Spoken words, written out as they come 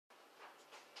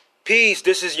Peace,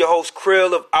 this is your host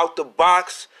Krill of Out the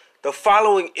Box. The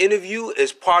following interview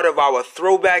is part of our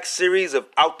throwback series of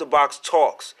Out the Box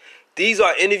Talks. These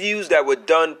are interviews that were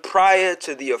done prior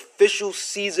to the official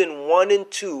season 1 and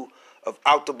 2 of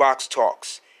Out the Box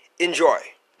Talks. Enjoy.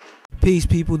 Peace,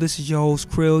 people. This is your host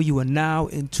Krill. You are now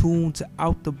in tune to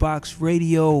Out the Box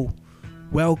Radio.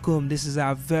 Welcome. This is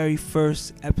our very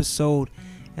first episode,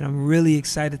 and I'm really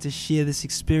excited to share this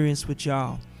experience with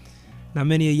y'all. Now,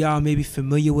 many of y'all may be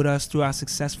familiar with us through our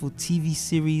successful TV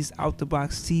series, Out the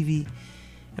Box TV,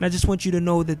 and I just want you to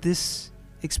know that this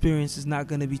experience is not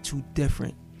going to be too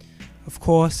different. Of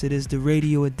course, it is the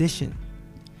radio edition,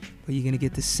 but you're going to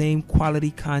get the same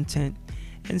quality content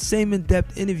and same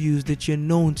in-depth interviews that you're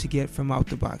known to get from Out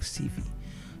the Box TV.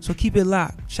 So keep it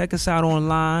locked. Check us out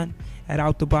online at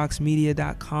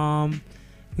outtheboxmedia.com.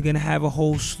 We're going to have a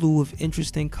whole slew of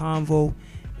interesting convo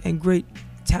and great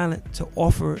talent to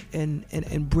offer and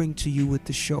bring to you with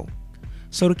the show.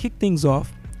 So to kick things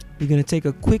off, we're going to take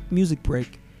a quick music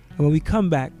break, and when we come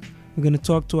back, we're going to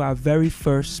talk to our very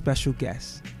first special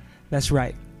guest. That's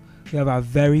right, we have our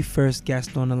very first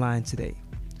guest on the line today.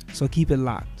 So keep it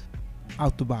locked.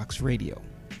 Out the Box Radio.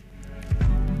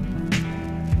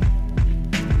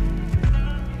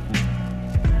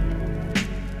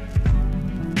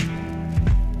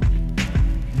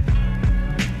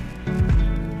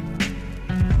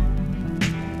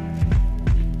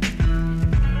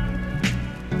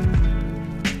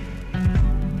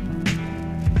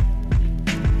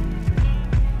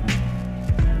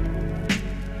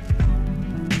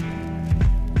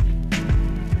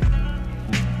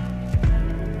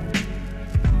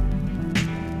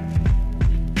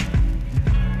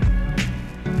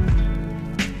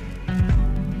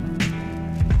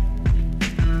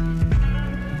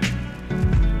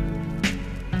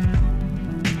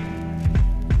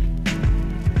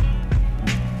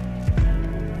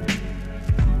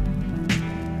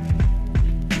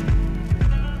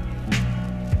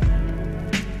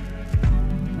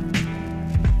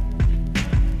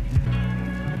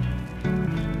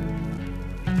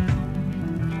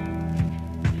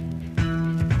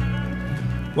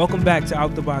 Welcome back to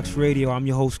Out the Box Radio. I'm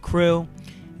your host Krill,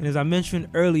 and as I mentioned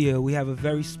earlier, we have a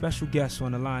very special guest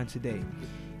on the line today.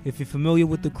 If you're familiar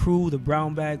with the crew, the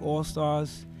Brown Bag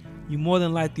All-Stars, you more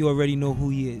than likely already know who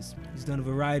he is. He's done a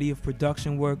variety of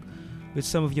production work with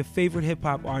some of your favorite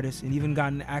hip-hop artists and even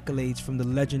gotten accolades from the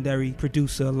legendary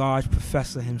producer Large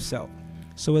Professor himself.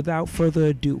 So without further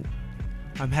ado,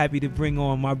 I'm happy to bring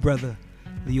on my brother,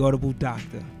 the Audible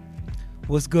Doctor.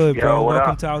 What's good, bro?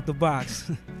 Welcome to Out the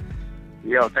Box.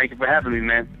 Yo, thank you for having me,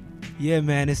 man. Yeah,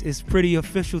 man, it's pretty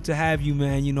official to have you,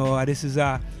 man. You know, this is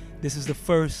the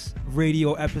first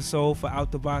radio episode for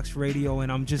Out the Box Radio,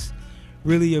 and I'm just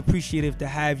really appreciative to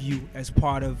have you as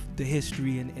part of the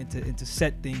history and to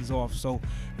set things off. So,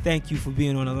 thank you for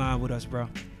being on the line with us, bro.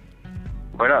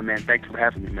 What up, man? Thanks for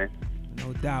having me, man.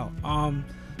 No doubt.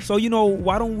 So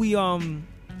why don't we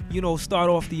start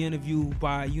off the interview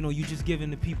by you just giving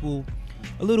the people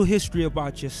a little history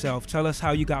about yourself. Tell us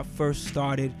how you got first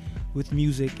started with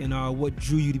music and what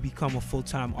drew you to become a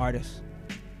full-time artist.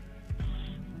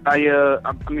 I've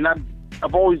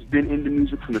always been into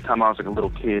music from the time I was like a little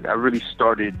kid. I really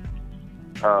started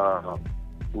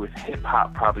with hip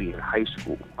hop probably in high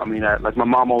school. I mean, my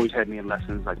mom always had me in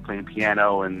lessons, like playing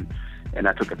piano, and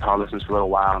I took guitar lessons for a little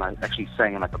while, and I actually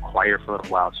sang in like a choir for a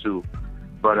little while too.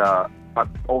 But my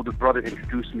older brother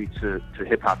introduced me to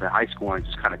hip hop in high school, and it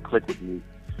just kind of clicked with me.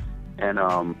 And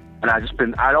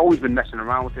I'd always been messing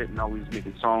around with it and always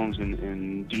making songs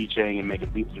and DJing and making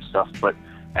beats and stuff. But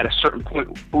at a certain point,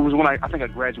 it was when I think I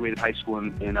graduated high school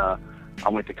and I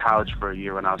went to college for a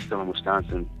year when I was still in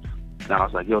Wisconsin. And I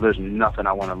was like, there's nothing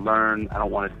I want to learn. I don't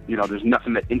want to, there's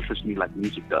nothing that interests me like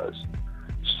music does.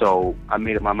 So I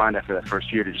made up my mind after that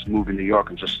first year to just move to New York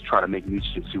and just try to make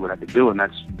music and see what I could do. And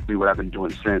that's really what I've been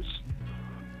doing since.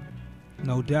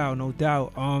 No doubt.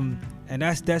 And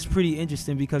that's pretty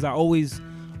interesting because I always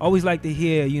like to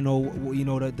hear,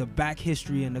 the back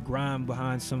history and the grind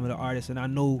behind some of the artists. And I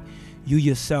know you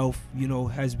yourself,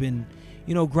 has been,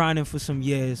 grinding for some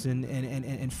years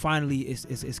and finally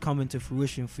it's coming to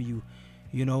fruition for you,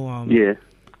 Yeah.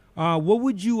 What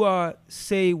would you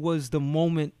say was the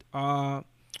moment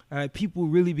people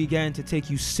really began to take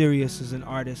you serious as an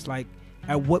artist? Like,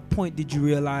 at what point did you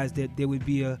realize that there would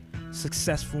be a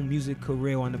successful music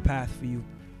career on the path for you?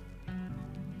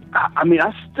 I mean,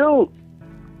 I still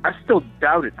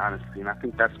doubt it, honestly, and I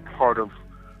think that's part of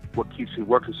what keeps me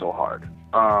working so hard.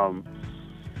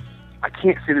 I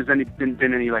can't say there's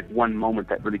been any like one moment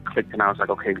that really clicked and I was like,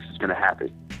 okay, this is gonna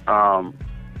happen.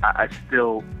 I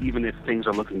still, even if things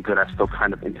are looking good, I still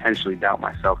kind of intentionally doubt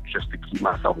myself just to keep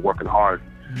myself working hard.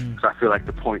 Because I feel like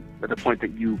the point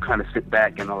that you kind of sit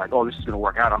back and are like, oh, this is going to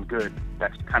work out, I'm good.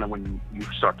 That's kind of when you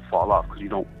start to fall off, because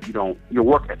your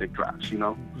work ethic drops, you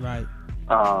know? Right.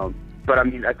 But I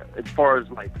mean, as far as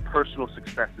like personal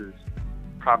successes,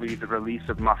 probably the release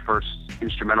of my first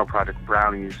instrumental project,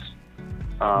 Brownies,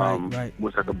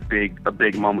 was like a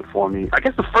big moment for me. I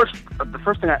guess the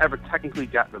first thing I ever technically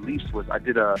got released was I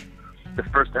did the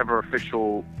first ever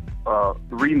official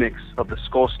remix of the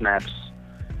Skull Snaps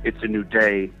It's a New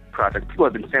Day project. People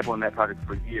have been sampling that project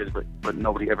for years, but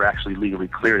nobody ever actually legally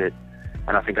cleared it.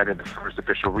 And I think I did the first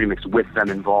official remix with them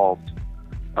involved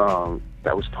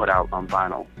that was put out on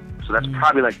vinyl. So that's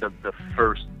probably like the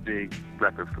first big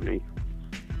record for me.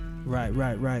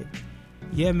 Right.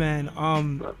 Yeah, man.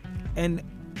 And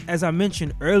as I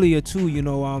mentioned earlier too, you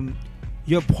know,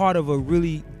 you're part of a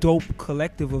really dope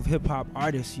collective of hip hop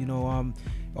artists, you know,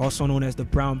 also known as the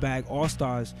Brown Bag All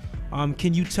Stars.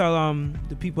 Can you tell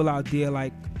the people out there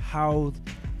like how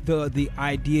the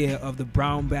idea of the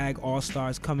Brown Bag All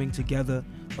Stars coming together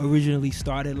originally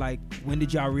started? Like, when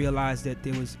did y'all realize that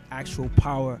there was actual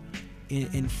power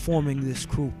in forming this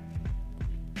crew?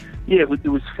 Yeah, it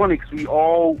was funny because we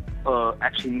all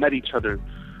actually met each other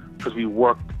because we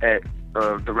worked at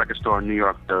the record store in New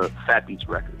York, the Fat Beats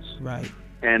Records. Right.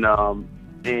 And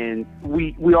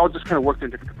we all just kind of worked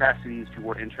in different capacities. People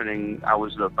were interning. I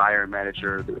was the buyer and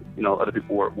manager. You know, other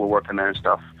people were working there and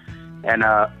stuff. And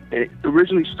it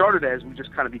originally started as we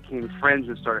just kind of became friends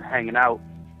and started hanging out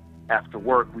after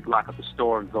work. We'd lock up the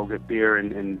store and go get beer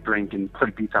and drink and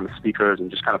put beats on the speakers and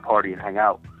just kind of party and hang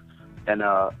out. And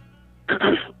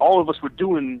all of us were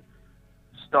doing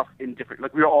stuff in different,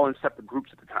 like we were all in separate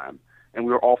groups at the time. And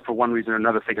we were all, for one reason or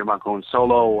another, thinking about going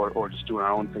solo or just doing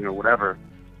our own thing or whatever.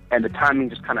 And the timing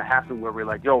just kind of happened where we're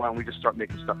like, yo, why don't we just start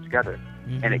making stuff together?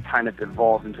 Mm-hmm. And it kind of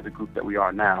evolved into the group that we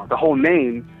are now. The whole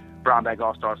name, Brown Bag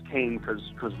All Stars, came because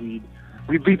we'd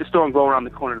leave the store and go around the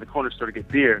corner to the corner store to get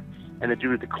beer. And the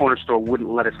dude at the corner store wouldn't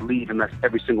let us leave unless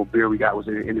every single beer we got was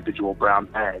in an individual brown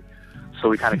bag. So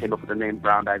we kind of came up with the name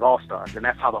Brown Bag All Stars. And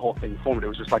that's how the whole thing formed. It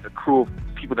was just like a crew of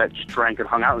people that just drank and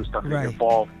hung out and stuff. Right. And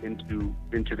evolved into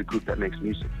the group that makes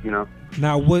music, you know?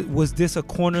 Now, was this a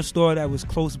corner store that was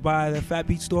close by the Fat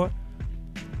Beat store?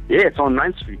 Yeah, it's on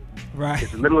 9th Street. Right.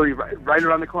 It's literally right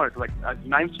around the corner. It's like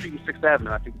 9th Street and 6th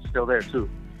Avenue. I think it's still there, too.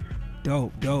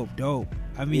 Dope.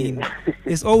 I mean,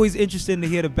 it's always interesting to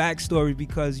hear the backstory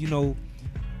because, you know,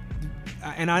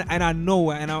 and I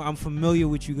know, and I'm familiar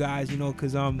with you guys, you know,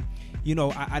 because you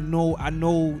know, I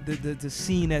know the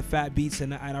scene at Fat Beats,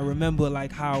 and I remember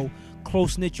like how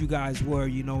close knit you guys were,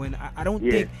 you know, and I don't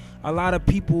think a lot of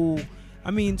people,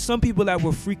 I mean, some people that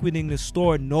were frequenting the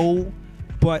store know,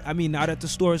 but I mean, now that the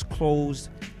store is closed,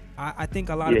 I think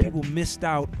a lot of people missed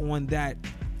out on that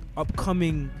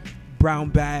upcoming Brown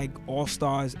Bag All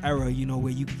Stars era, you know,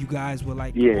 where you guys were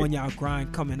like on y'all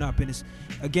grind coming up, and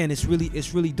it's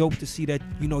really dope to see that,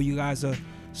 you know, you guys are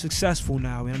successful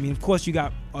now. And I mean, of course, you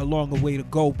got a longer way to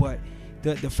go, but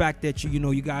the fact that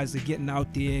you guys are getting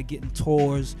out there, getting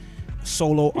tours,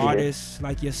 solo artists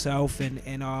like yourself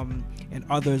and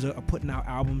others are putting out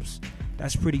albums,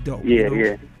 that's pretty dope.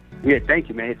 Yeah. Thank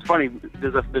you, man. It's funny.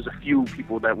 There's a few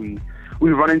people that we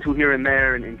run into here and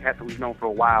there, and cats that we've known for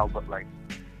a while, but like,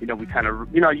 you know, we kind of,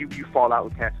 you know, you fall out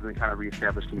with cats and then kind of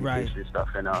reestablish communication and stuff.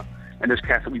 And there's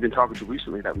cats that we've been talking to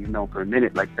recently that we've known for a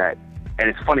minute like that. And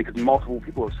it's funny because multiple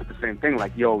people have said the same thing,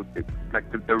 like, yo,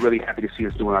 they're really happy to see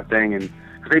us doing our thing. And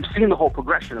because they've seen the whole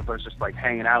progression of us just like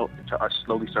hanging out, to us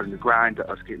slowly starting to grind, to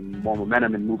us getting more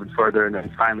momentum and moving further, and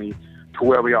then finally to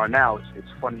where we are now. It's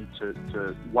funny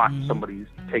to watch somebody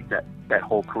take that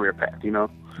whole career path, you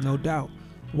know? No doubt.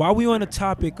 While we on the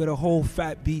topic of the whole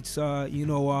Fat Beats,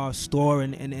 store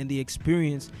and the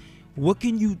experience, what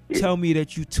can you tell me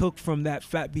that you took from that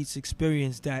Fat Beats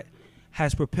experience that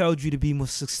has propelled you to be more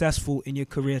successful in your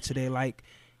career today? Like,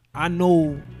 I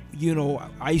know, you know,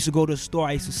 I used to go to the store,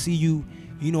 I used to see you,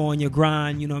 you know, on your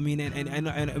grind, you know what I mean?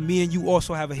 And me and you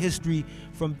also have a history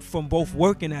from both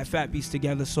working at Fat Beats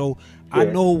together, so I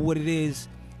know what it is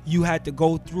you had to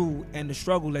go through and the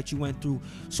struggle that you went through.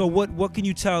 So what can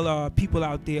you tell people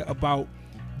out there about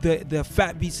the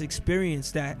Fat Beats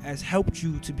experience that has helped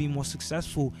you to be more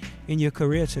successful in your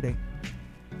career today?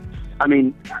 I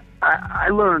mean, I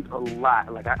learned a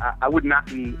lot. Like, I would not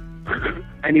be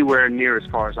anywhere near as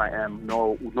far as I am,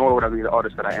 nor would I be the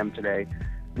artist that I am today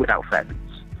without Fat Beats.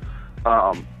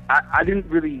 I didn't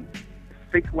really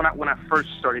think, when I first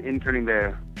started interning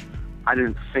there, I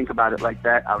didn't think about it like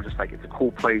that. I was just like, it's a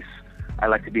cool place. I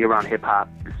like to be around hip-hop.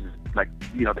 This is like,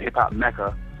 you know, the hip-hop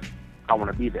mecca. I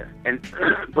want to be there. And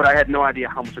but I had no idea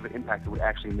how much of an impact it would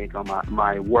actually make on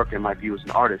my work and my view as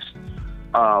an artist.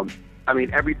 I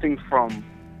mean, everything from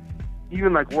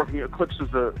even like working Eclipse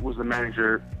was the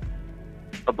manager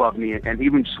above me, and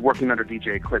even just working under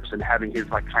DJ Eclipse and having his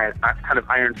like kind of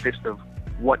iron fist of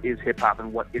what is hip hop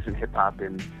and what isn't hip hop,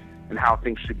 and how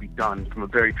things should be done from a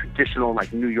very traditional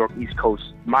like New York East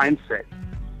Coast mindset,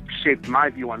 shaped my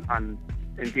view on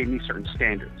and gave me certain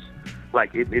standards.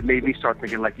 Like it made me start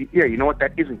thinking like, yeah, you know what,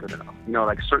 that isn't good enough. You know,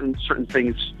 like certain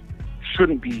things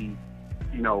shouldn't be,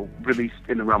 you know, released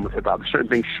in the realm of hip hop. Certain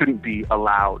things shouldn't be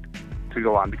allowed to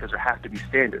go on because there have to be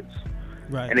standards.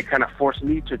 Right. And it kind of forced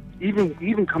me to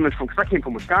even coming from, because I came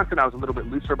from Wisconsin, I was a little bit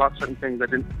looser about certain things. I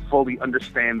didn't fully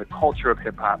understand the culture of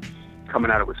hip hop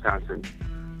coming out of Wisconsin,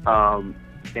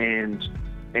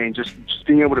 and just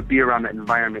being able to be around that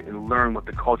environment and learn what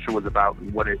the culture was about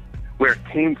and where it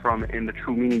came from and the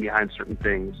true meaning behind certain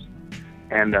things.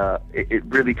 And it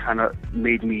really kind of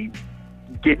made me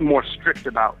get more strict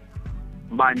about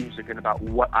my music and about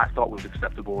what I thought was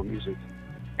acceptable in music,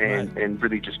 and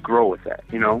really just grow with that,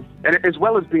 you know. And as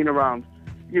well as being around,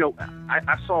 you know,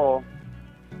 I saw,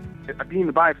 being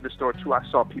the buyer for the store too, I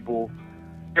saw people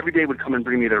every day would come and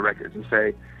bring me their records and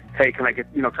say, hey, can I get,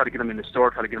 you know, try to get them in the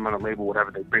store, try to get them on a label, whatever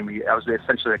they bring me. I was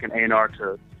essentially like an A&R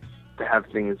to have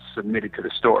things submitted to the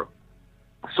store.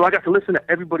 So I got to listen to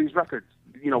everybody's records,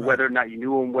 you know, whether or not you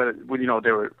knew them, whether, you know,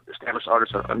 they were established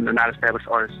artists or they're not established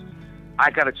artists. I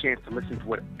got a chance to listen to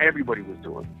what everybody was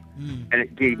doing. And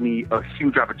it gave me a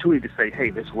huge opportunity to say, hey,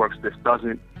 this works, this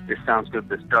doesn't, this sounds good,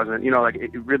 this doesn't. You know, like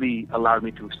it really allowed me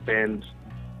to expand,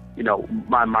 you know,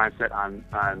 my mindset on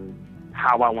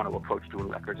how I want to approach doing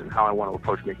records and how I want to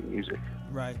approach making music.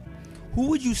 Right. Who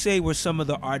would you say were some of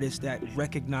the artists that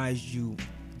recognized you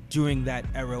during that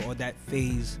era or that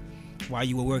phase while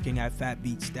you were working at Fat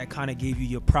Beats that kind of gave you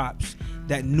your props,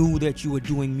 that knew that you were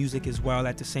doing music as well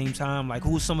at the same time? Like,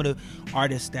 who were some of the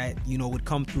artists that, you know, would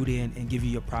come through there and give you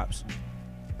your props?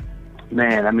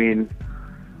 Man, I mean,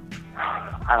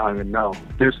 I don't even know.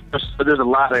 There's a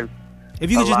lot of...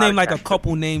 If you could just name like a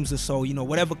couple names or so, you know,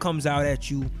 whatever comes out at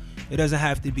you, it doesn't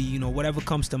have to be, you know, whatever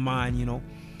comes to mind, you know.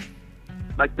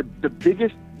 Like the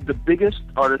biggest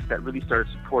artist that really started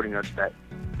supporting us,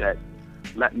 that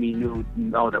let me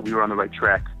know that we were on the right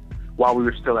track while we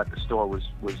were still at the store was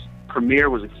Premier.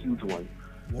 Was a huge one.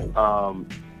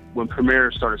 When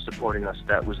Premier started supporting us,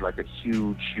 that was like a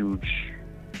huge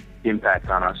impact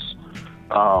on us.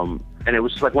 And it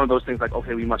was like one of those things like,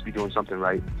 okay, we must be doing something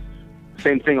right.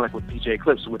 Same thing like with DJ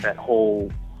Eclipse, with that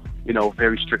whole, you know,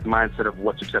 very strict mindset of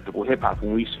what's acceptable hip hop.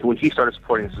 When he started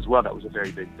supporting us as well, that was a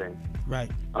very big thing. Right.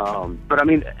 But I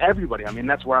mean, everybody. I mean,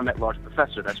 that's where I met Large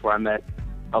Professor. That's where I met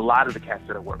a lot of the cats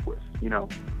that I work with. You know,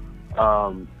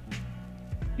 so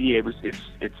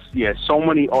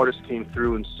many artists came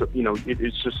through, and so, you know, it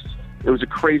was a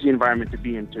crazy environment to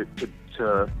be in,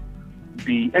 to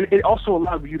be, and it also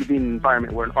allowed you to be in an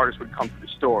environment where an artist would come to the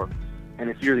store, and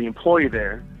if you're the employee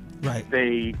there, right,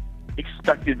 they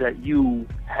expected that you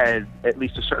had at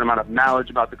least a certain amount of knowledge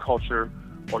about the culture,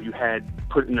 or you had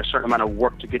put in a certain amount of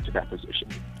work to get to that position.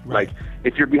 Right. Like,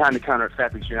 if you're behind the counter at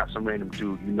Fat Beats, you're not some random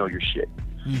dude, you know your shit.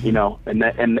 Mm-hmm. You know,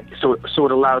 and so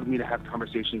it allowed me to have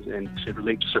conversations and to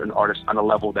relate to certain artists on a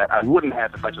level that I wouldn't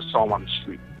have if I just saw them on the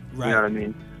street. Right. You know what I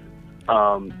mean?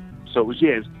 So it was,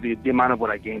 the amount of what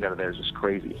I gained out of there is just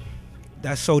crazy.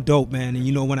 That's so dope, man. And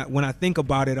you know, when I think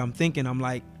about it, I'm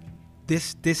like,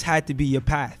 this had to be your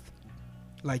path.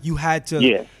 Like, you had to.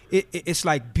 Yeah. It's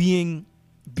like being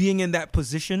in that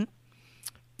position.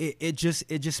 It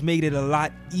just made it a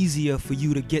lot easier for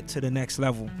you to get to the next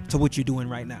level, to what you're doing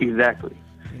right now. Exactly.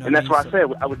 You know, and that's why I say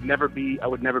I would never be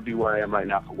where I am right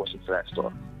now if it wasn't for that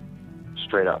store.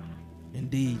 Straight up.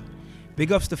 Indeed.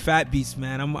 Big ups to Fat Beats,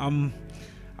 man.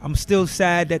 I'm still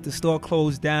sad that the store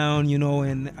closed down, you know,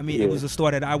 and I mean, It was a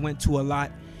store that I went to a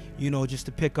lot, you know, just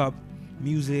to pick up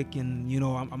music, and you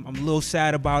know, I'm a little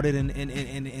sad about it,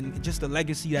 and just the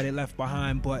legacy that it left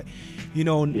behind. But you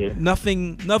know,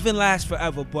 nothing lasts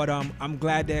forever. But I'm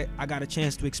glad that I got a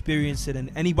chance to experience it,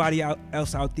 and anybody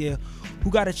else out there who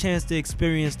got a chance to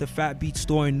experience the Fat Beat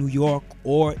store in New York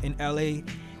or in LA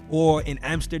or in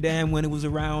Amsterdam when it was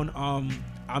around,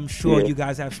 I'm sure you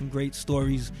guys have some great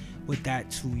stories with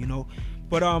that too, you know.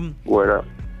 But word up.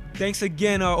 Thanks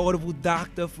again, Audible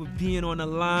Doctor, for being on the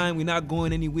line. We're not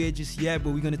going anywhere just yet,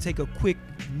 but we're going to take a quick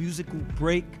musical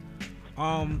break.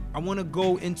 I want to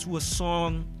go into a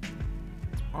song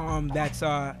that's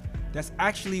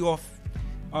actually off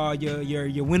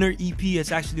your Winter EP.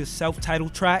 It's actually a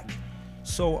self-titled track.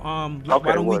 So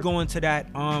why don't we go into that?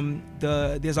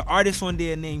 There's an artist on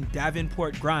there named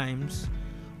Davenport Grimes.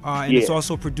 and it's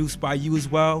also produced by you as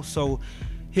well. So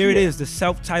here it is, the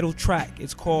self-titled track.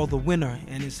 It's called The Winner,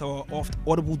 and it's off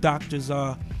Audible Doctor's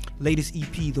latest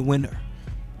EP, The Winner.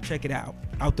 Check it out,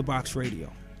 Out the Box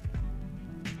Radio.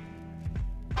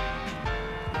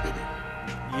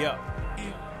 Yeah.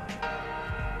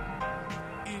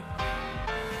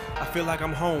 I feel like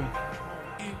I'm home.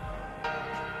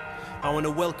 I want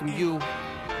to welcome you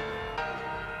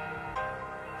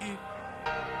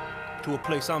to a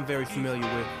place I'm very familiar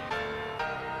with.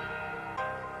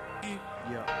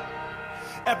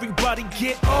 Yeah. Everybody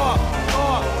get up,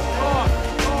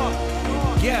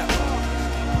 yeah.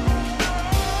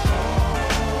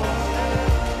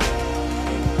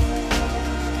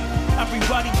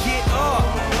 Everybody get up,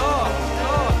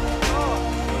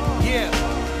 yeah.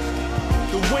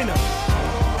 The winner.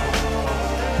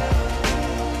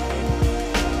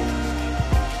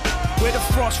 Where the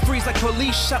frost freeze like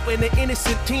police shouting the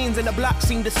innocent teens, and the block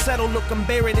seem to settle, looking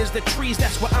barren as the trees.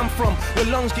 That's where I'm from, where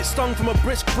lungs get stung from a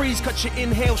brisk breeze. Cut your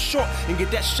inhale short and get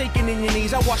that shaking in your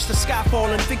knees. I watch the sky fall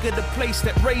and think of the place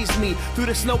that raised me. Through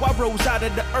the snow I rose out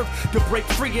of the earth to break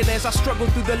free, and as I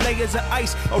struggled through the layers of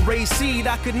ice, a raised seed,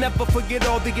 I could never forget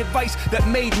all the advice that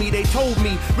made me. They told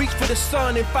me, reach for the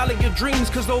sun and follow your dreams,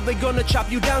 cause though they're gonna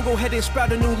chop you down, go ahead and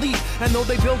sprout a new leaf. And though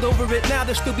they build over it now,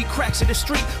 there'll still be cracks in the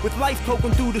street, with life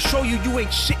poking through to show you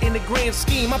ain't shit in the grand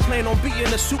scheme. I plan on being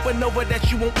a supernova that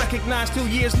you won't recognize till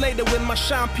years later, when my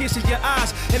shine pierces your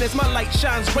eyes, and as my light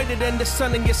shines brighter than the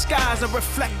sun in your skies, I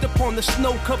reflect upon the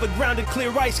snow-covered ground and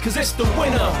clear ice, cause it's the winner. It's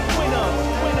the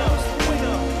winner.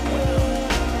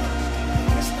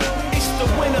 It's the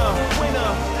winner. It's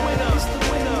the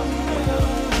winner.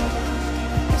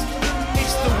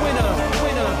 It's the winner.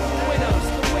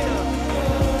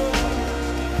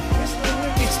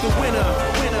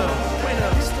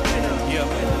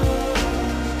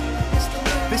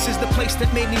 This is the place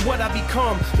that made me what I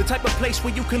become. The type of place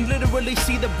where you can literally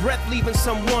see the breath leaving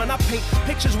someone. I paint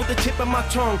pictures with the tip of my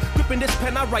tongue. Gripping this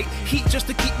pen, I write heat just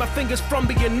to keep my fingers from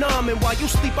being numb. And while you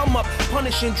sleep, I'm up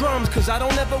punishing drums, cause I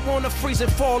don't ever wanna freeze and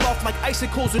fall off like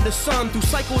icicles in the sun. Through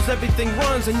cycles, everything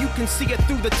runs, and you can see it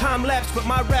through the time lapse. But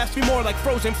my raps be more like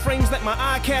frozen frames that my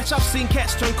eye catch. I've seen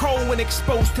cats turn cold when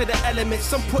exposed to the elements.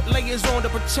 Some put layers on to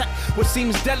protect what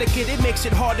seems delicate. It makes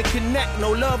it hard to connect.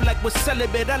 No love like we're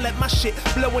celibate. I let my shit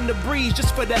blow in the breeze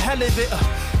just for the hell of it.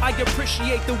 I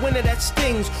appreciate the winter that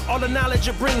stings. All the knowledge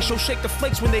it brings, she'll shake the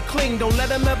flakes when they cling. Don't let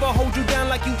them ever hold you down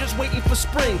like you just waiting for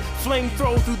spring. Flame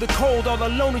throw through the cold, all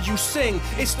alone as you sing.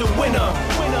 It's the winner.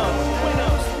 It's the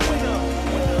winner.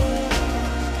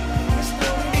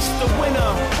 It's the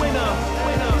winner. It's the winner.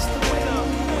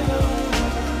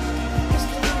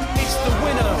 It's the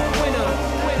winner.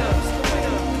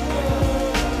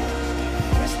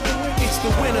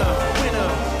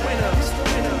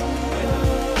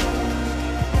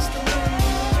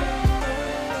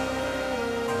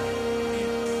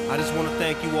 I just want to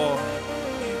thank you all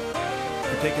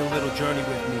for taking a little journey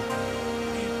with me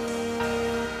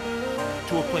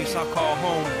to a place I call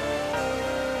home.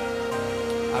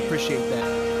 I appreciate that.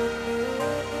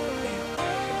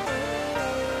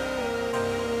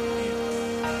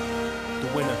 The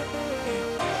winner.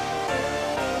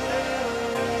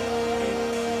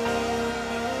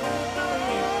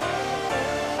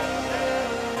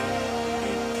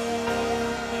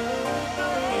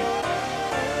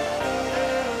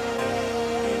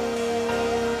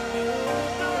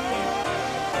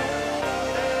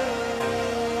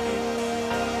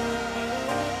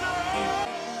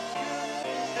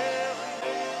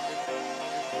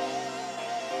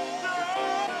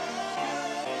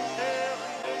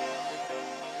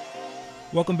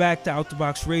 Welcome back to Out the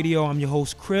Box Radio. I'm your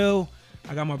host, Krill.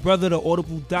 I got my brother, the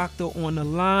Audible Doctor, on the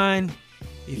line.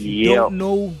 If you don't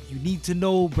know, you need to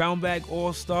know. Brown Bag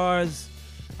All Stars.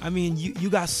 I mean, you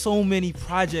got so many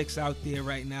projects out there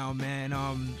right now, man.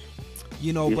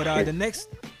 But the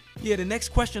next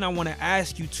question I want to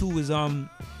ask you too is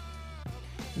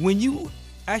when you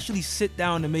actually sit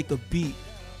down to make a beat,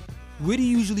 where do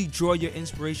you usually draw your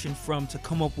inspiration from to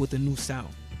come up with a new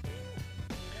sound?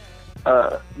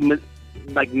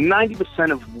 Like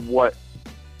 90% of what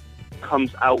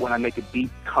comes out when I make a beat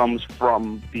comes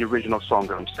from the original song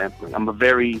that I'm sampling. I'm a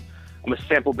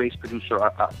sample-based producer.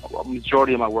 A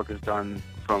majority of my work is done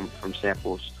from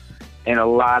samples, and a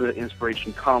lot of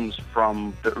inspiration comes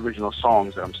from the original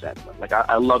songs that I'm sampling. Like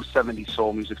I love 70s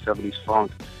soul music, 70s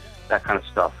funk, that kind of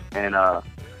stuff, and I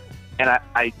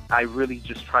really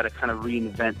just try to kind of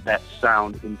reinvent that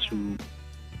sound into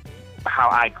how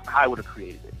I would have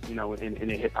created it, in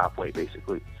a hip hop way,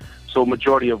 basically. So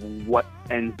majority of what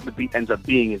the beat ends up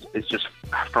being is just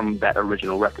from that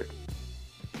original record.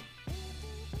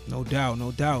 No doubt,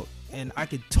 no doubt. And I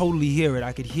could totally hear it.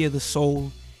 I could hear the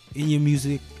soul in your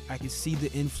music. I could see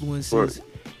the influences, Word.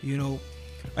 you know.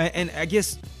 And I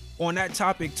guess on that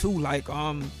topic too, like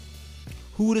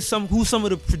who's some of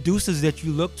the producers that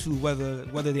you look to,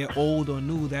 whether they're old or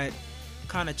new, that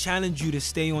kind of challenge you to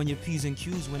stay on your P's and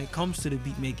Q's when it comes to the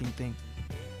beat making thing?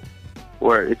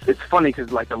 Where it's funny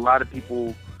because like a lot of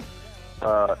people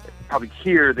probably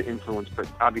hear the influence, but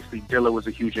obviously Dilla was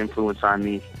a huge influence on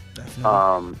me.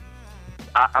 Definitely.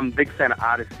 I'm a big fan of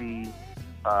Odyssey.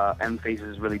 M-Phase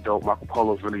is really dope. Marco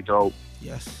Polo's really dope.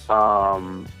 Yes.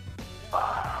 I'm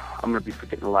gonna be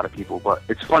forgetting a lot of people, but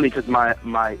it's funny because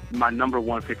my number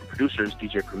one favorite producer is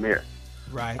DJ Premier.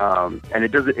 Right. And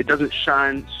it doesn't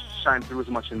shine through as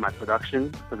much in my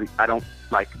production because I don't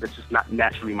like, that's just not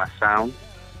naturally my sound.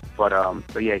 But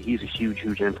yeah, he's a huge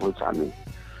influence on me.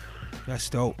 That's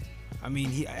dope. I mean,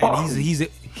 he's a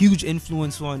huge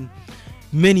influence on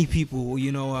many people,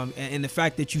 you know. And the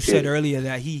fact that you said earlier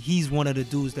that he's one of the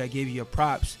dudes that gave you your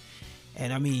props.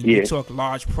 And I mean, you talk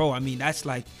Large Pro. I mean, that's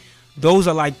like, those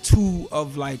are like two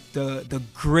of like the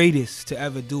greatest to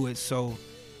ever do it. So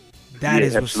that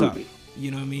is absolutely. What's up.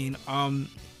 You know what I mean?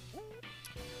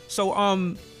 So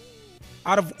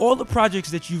out of all the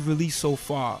projects that you've released so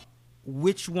far,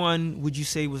 which one would you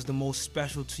say was the most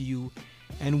special to you?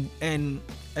 And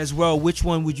as well, which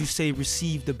one would you say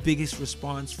received the biggest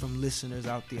response from listeners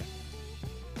out there?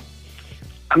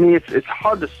 I mean, it's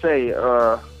hard to say.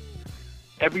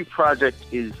 Every project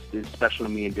is special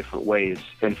to me in different ways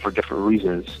and for different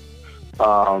reasons.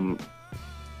 And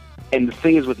the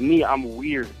thing is with me, I'm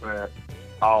weird, where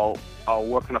I'll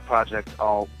work on a project,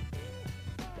 I'll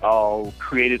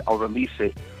create it, I'll release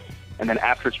it, and then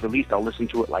after it's released, I'll listen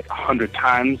to it like 100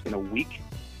 times in a week,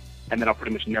 and then I'll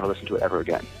pretty much never listen to it ever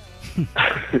again.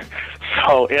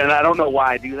 So, and I don't know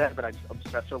why I do that, but I just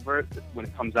obsess over it when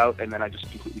it comes out, and then I just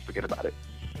completely forget about it.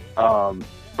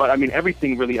 But I mean,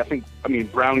 everything really, I mean,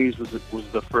 Brownies was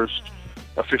the first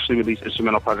officially released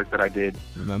instrumental project that I did.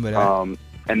 Remember that?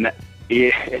 And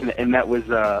that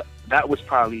was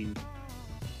probably,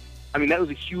 I mean, that was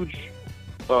a huge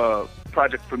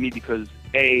project for me because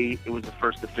A, it was the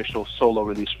first official solo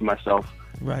release for myself,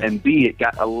 right. And B, it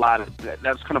got a lot of, that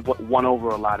was kind of what won over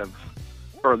a lot of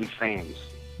early fans.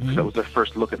 Mm-hmm. So it was their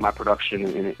first look at my production,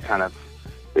 and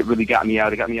it really got me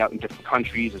out. It got me out in different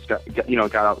countries. It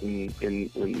got out in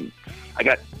I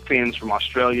got fans from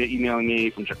Australia emailing me,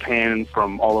 from Japan,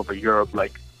 from all over Europe.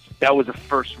 Like, that was the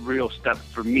first real step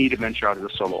for me to venture out as a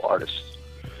solo artist.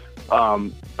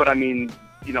 But I mean,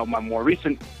 you know, my more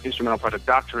recent instrumental project,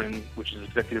 Doctrine, which is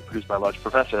executive produced by Large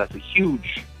Professor, that's a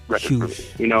huge record for me,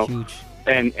 you know. Huge.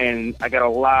 And I got a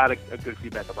lot of good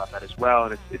feedback about that as well.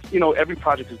 And it's you know, every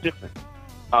project is different.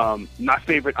 My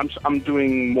favorite, I'm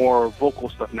doing more vocal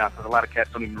stuff now because a lot of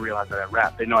cats don't even realize that I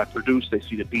rap. They know I produce, they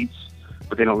see the beats,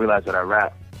 but they don't realize that I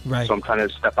rap. Right. So I'm trying to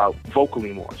step out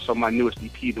vocally more. So my newest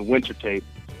EP, The Winter Tape,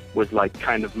 was like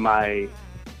kind of my,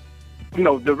 you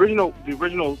know, the original,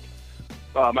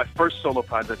 my first solo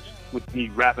project with me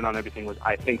rapping on everything was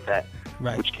I Think That,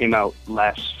 right, which came out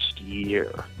last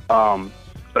year.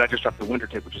 But I just dropped The Winter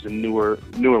Tape, which is a newer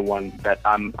one that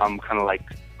I'm kind of like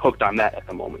hooked on that at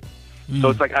the moment. So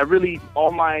it's like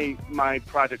all my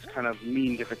projects kind of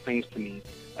mean different things to me,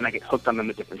 and I get hooked on them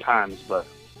at different times. But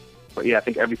yeah, I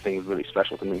think everything is really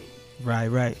special to me.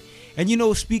 Right. And you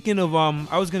know, speaking of,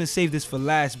 I was gonna save this for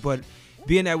last, but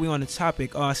being that we're on the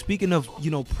topic, speaking of,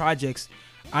 you know, projects,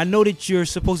 I know that you're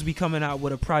supposed to be coming out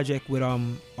with a project with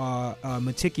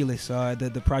Meticulous.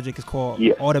 The project is called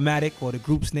Automatic, or the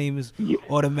group's name is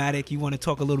Automatic. You want to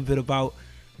talk a little bit about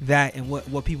that and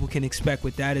what people can expect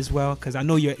with that as well? Because I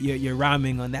know you're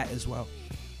rhyming on that as well.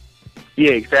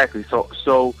 Yeah, exactly.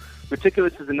 So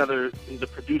Meticulous is a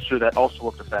producer that also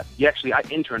worked with that. I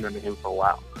interned under him for a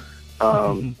while.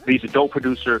 He's a dope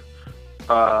producer,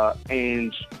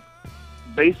 and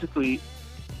basically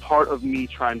part of me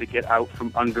trying to get out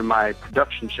from under my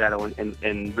production shadow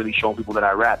and really showing people that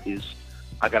I rap is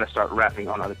I got to start rapping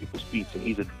on other people's beats, and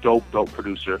he's a dope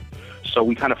producer. So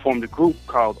we kind of formed a group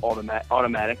called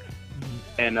Automatic,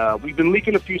 and we've been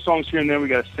leaking a few songs here and there. We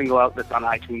got a single out that's on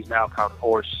iTunes now called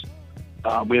Horse.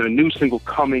 We have a new single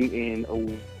coming in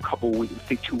a couple weeks, I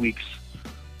think 2 weeks.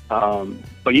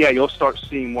 But yeah, you'll start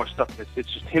seeing more stuff.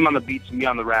 It's just him on the beats, me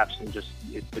on the raps, and just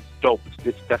it's dope.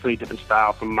 It's definitely a different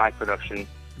style from my production,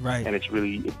 right? And it's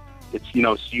really it's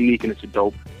unique, and it's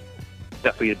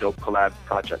definitely a dope collab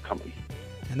project coming.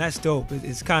 And that's dope.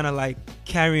 It's kind of like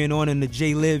carrying on in the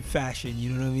J-Lib fashion,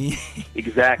 you know what I mean?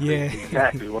 Exactly. Yeah.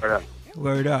 Exactly.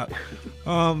 Word up.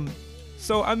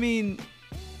 So, I mean,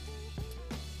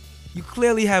 you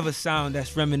clearly have a sound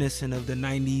that's reminiscent of the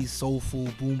 90s soulful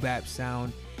boom bap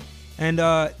sound. And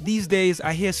these days,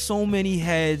 I hear so many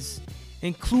heads,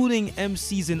 including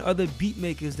MCs and other beat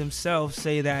makers themselves,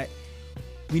 say that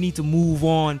we need to move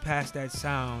on past that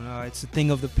sound. It's a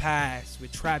thing of the past. We're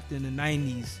trapped in the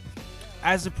 90s.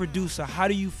 As a producer, how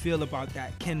do you feel about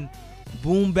that? Can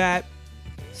boom bap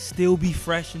still be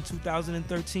fresh in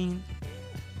 2013?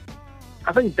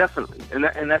 I think definitely,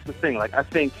 and that's the thing. Like, I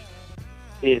think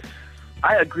if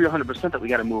I agree 100% that we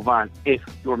got to move on if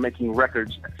you're making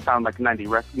records that sound like 90s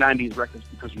records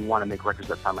because you want to make records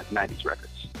that sound like 90s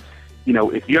records. You know,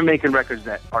 if you're making records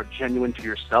that are genuine to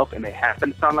yourself and they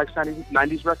happen to sound like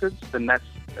 90s records, then that's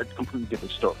a completely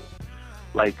different story.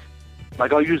 Like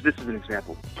I'll use this as an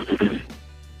example.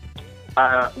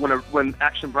 When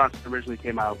Action Bronson originally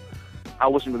came out, I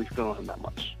wasn't really feeling him that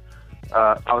much.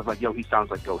 I was like, yo, he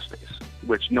sounds like Ghostface,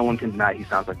 which no one can deny he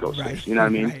sounds like Ghostface. Right. You know what I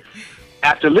mean? Right.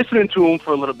 After listening to him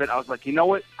for a little bit, I was like, you know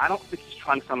what? I don't think he's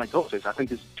trying to sound like Ghostface. I think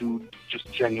this dude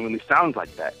just genuinely sounds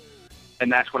like that.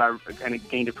 And that's when I kind of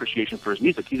gained appreciation for his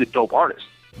music. He's a dope artist.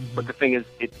 Mm-hmm. But the thing is,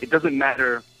 it doesn't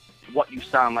matter what you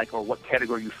sound like or what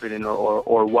category you fit in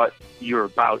or what you're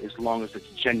about as long as it's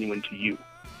genuine to you.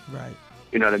 Right.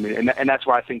 You know what I mean? And that's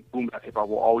why I think boom bap hip hop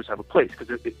will always have a place. Because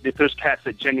if there's cats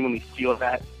that genuinely feel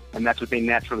that, and that's what they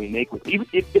naturally make with. Even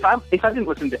if I didn't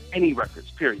listen to any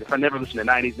records, period. If I never listened to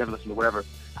 90s, never listened to whatever,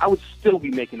 I would still be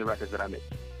making the records that I make.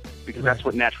 Because that's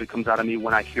what naturally comes out of me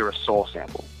when I hear a soul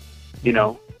sample. You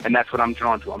know? And that's what I'm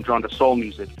drawn to. I'm drawn to soul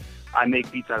music. I make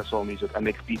beats out of soul music. I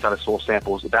make beats out of soul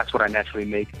samples. That's what I naturally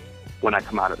make when I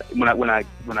come out of that. When I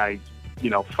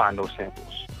find those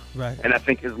samples. Right. And I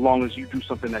think as long as you do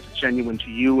something that's genuine to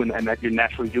you and that you're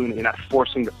naturally doing it, you're not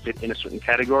forcing to fit in a certain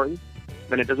category,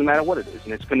 then it doesn't matter what it is,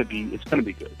 and it's gonna be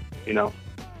good, you know.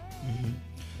 Mm-hmm.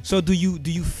 So do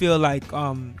you feel like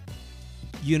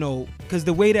because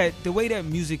the way that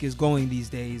music is going these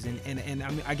days, and I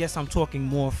mean, I guess I'm talking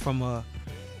more from a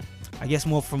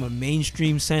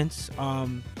mainstream sense,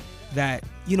 that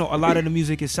a lot of the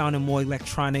music is sounding more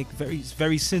electronic,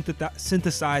 very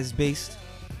synthesized based,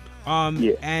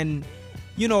 and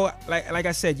like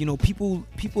I said, people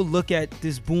look at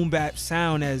this boom bap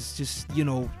sound as just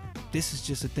this is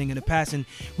just a thing in the past. And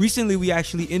recently we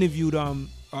actually interviewed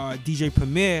DJ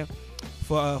Premier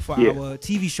for our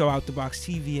TV show Out the Box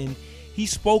TV, and he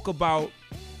spoke about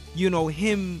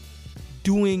him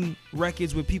doing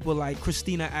records with people like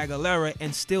Christina Aguilera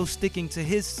and still sticking to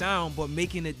his sound but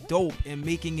making it dope and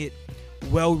making it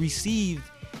well received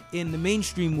in the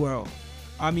mainstream world.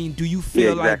 I mean, do you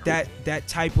feel like that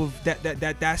type of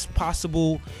that's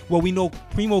possible? Well, we know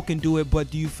Primo can do it,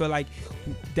 but do you feel like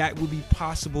that would be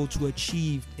possible to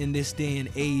achieve in this day and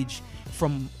age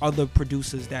from other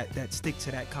producers that stick to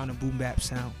that kind of boom bap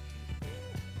sound?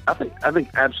 I think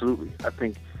absolutely. I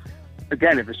think,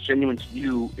 again, if it's genuine to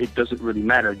you, it doesn't really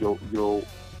matter. You'll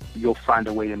find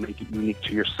a way to make it unique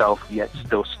to yourself, yet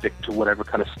still stick to whatever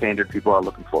kind of standard people are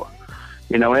looking for.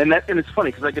 And it's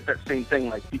funny because I get that same thing.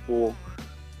 Like people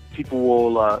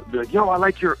will be like, yo, I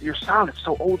like your sound. It's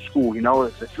so old school,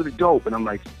 it's really dope. And I'm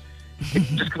like,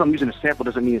 just because I'm using a sample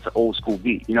doesn't mean it's an old school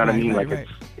beat. You know what I mean? Right.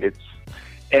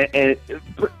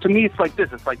 But to me, it's like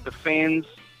this. It's like the fans.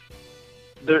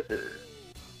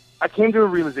 I came to a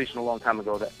realization a long time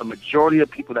ago that the majority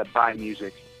of people that buy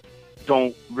music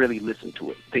don't really listen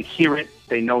to it. They hear it,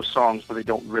 they know songs, but they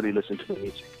don't really listen to the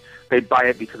music. They buy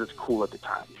it because it's cool at the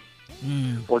time.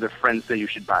 Or their friends say you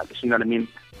should buy this. You know what I mean?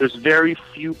 There's very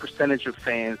few percentage of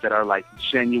fans that are like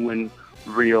genuine,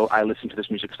 real, I listen to this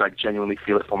music because I genuinely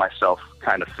feel it for myself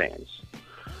kind of fans.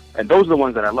 And those are the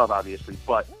ones that I love, obviously,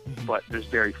 but there's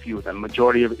very few of them.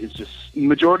 Majority of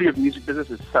music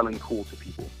business is selling cool to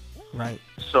people. Right.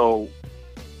 So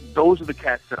those are the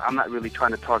cats that I'm not really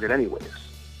trying to target anyways.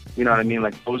 You know what I mean?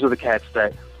 Like, those are the cats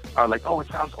that are like, oh, it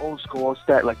sounds old school, it's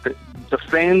that. Like, the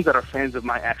fans that are fans of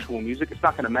my actual music, it's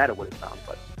not going to matter what it sounds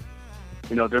like.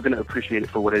 They're going to appreciate it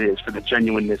for what it is, for the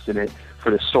genuineness in it,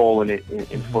 for the soul in it,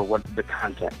 and for what the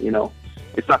content,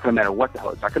 It's not going to matter what the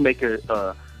hell it is. I can make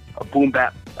a boom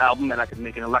bap album and I can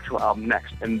make an electro album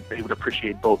next, and they would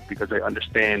appreciate both because they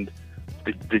understand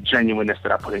the genuineness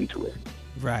that I put into it.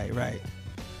 Right.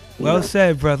 Well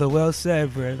said, brother. Well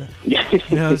said, brother. You know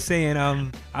what I'm saying?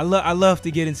 I love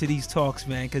to get into these talks,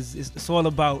 man, because it's all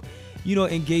about,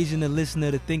 engaging the listener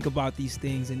to think about these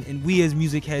things. And we as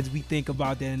music heads, we think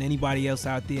about that, and anybody else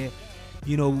out there,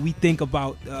 we think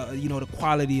about, the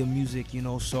quality of music,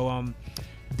 So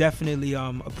definitely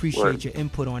appreciate your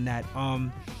input on that.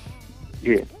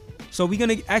 Yeah. So we're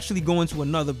going to actually go into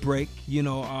another break. We're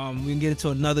going to get into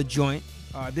another joint.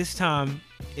 This time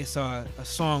it's a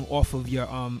song off of your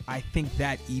I Think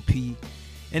That EP,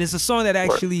 and it's a song that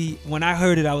actually, when I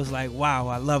heard it, I was like, wow,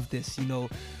 I love this. You know,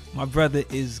 my brother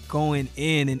is going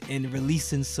in and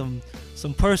releasing some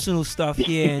personal stuff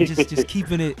here, and just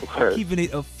keeping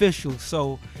it official.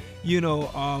 So, you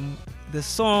know, the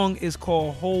song is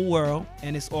called Whole World,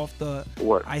 and it's off the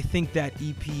I Think That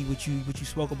EP, which you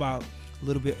spoke about a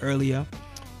little bit earlier.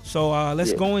 So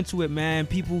let's go into it, man.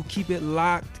 People, keep it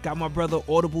locked. Got my brother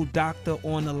Audible Doctor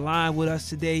on the line with us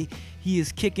today. He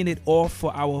is kicking it off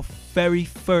for our very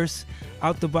first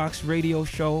Out the Box radio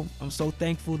show. I'm so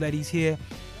thankful that he's here.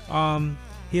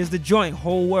 Here's the joint,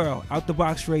 Whole World, Out the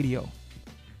Box Radio.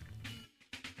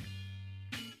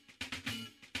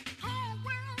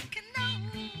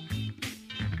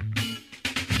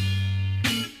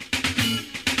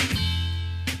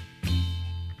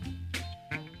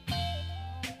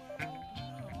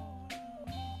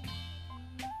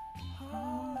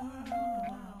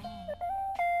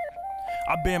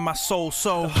 I bear my soul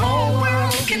so the whole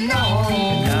world can know.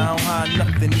 And I don't hide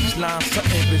nothing, each line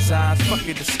something resides. Fuck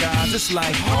it, disguise, it's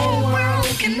like whole world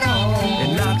can know.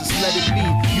 And I just let it be,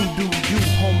 you do you,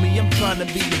 homie. I'm trying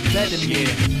to be a better me.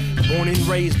 Born and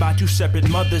raised by two separate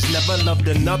mothers, never loved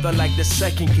another like the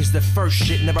second, cause the first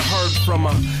shit never heard from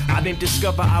her. I didn't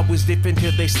discover I was different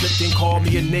till they slipped and called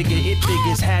me a nigga. It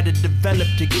figures had to develop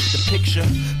to get the picture,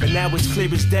 but now it's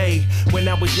clear as day. When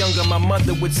I was younger, my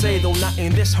mother would say, though not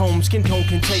in this home, skin tone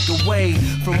can take away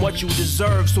from what you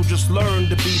deserve, so just learn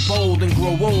to be bold and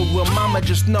grow old. Well, mama,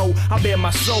 just know I bear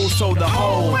my soul so the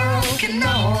whole world can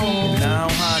know. And I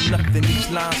don't hide nothing, each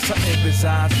line something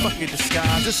resides. Fuck it,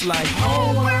 disguise, it's like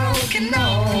whole world can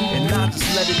know. And I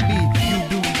just let it be, you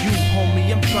do you,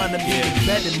 homie. I'm trying to be the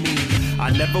better me. I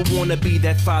never wanna be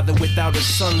that father without a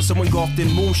son. Someone golfed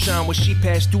in moonshine when she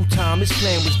passed due time. His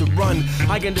plan was to run.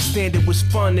 I understand it was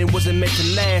fun, it wasn't meant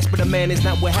to last, but a man is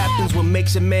not what happens. What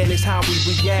makes a man is how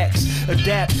he reacts.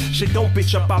 Adapt, shit, don't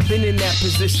bitch up. I've been in that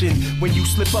position. When you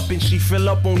slip up and she fill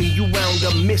up on you, you wound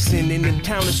up missing. In the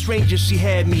town of strangers, she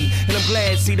had me, and I'm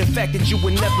glad. See, the fact that you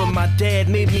were never my dad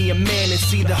made me a man and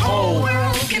see the whole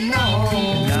world can know.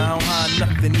 And I don't hide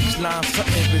nothing, each line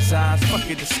something resides. Fuck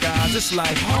it, disguise, it's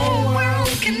like whole world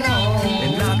can know.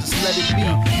 And I just let it be,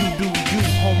 you do you,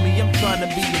 homie. I'm trying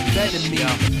to be a better me.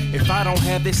 If I don't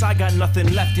have this, I got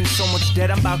nothing left and so much debt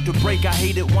I'm about to break. I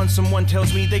hate it when someone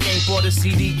tells me they ain't bought a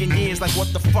CD in years. Like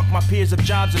what the fuck, my peers have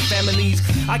jobs and families.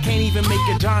 I can't even make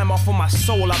a dime off of my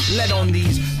soul. I bled on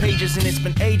these pages and it's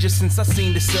been ages since I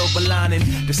seen the silver lining.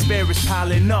 Despair is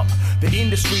piling up, the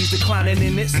industry's declining,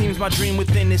 and it seems my dream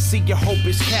within is see your hope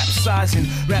is capsizing.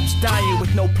 Raps dying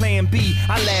with no plan B,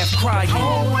 I laugh crying. The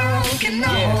whole world can know.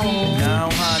 Yeah, and I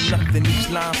don't hide nothing, each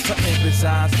line something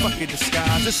resides. Fuck it,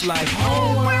 disguise, it's like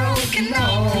whole world can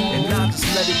know. And I just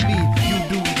let it be, you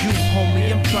do you,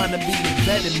 homie. I'm trying to be the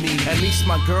better me. At least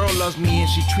my girl loves me and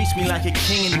she treats me like a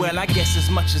king. And well, I guess as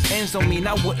much as ends don't mean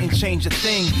I wouldn't change a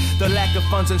thing. The lack of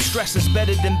funds and stress is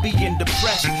better than being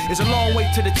depressed. It's a long way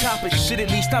to the top, but shit, at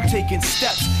least I'm taking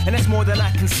steps. And that's more than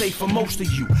I can say for most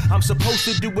of you. I'm supposed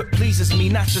to do what pleases me,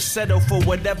 not just settle for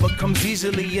whatever comes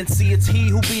easily. And see, it's he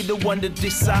who be the one to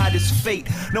decide his fate.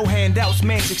 No handouts,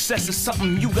 man, success is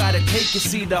something you gotta take. You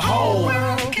see, the whole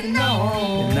world can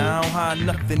know. And I don't hide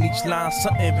nothing, each line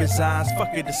something resides.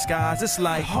 Fuck it, disguise, it's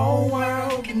like whole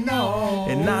world can know.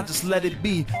 And I just let it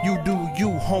be, you do you,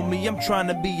 homie. I'm trying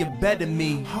to be a better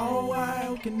me. Whole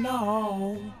world can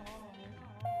know.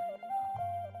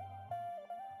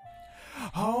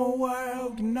 Whole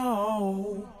world can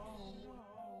know.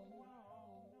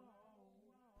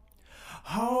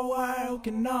 Whole world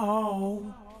can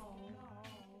know.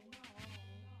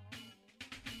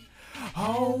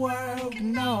 Whole world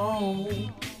can know.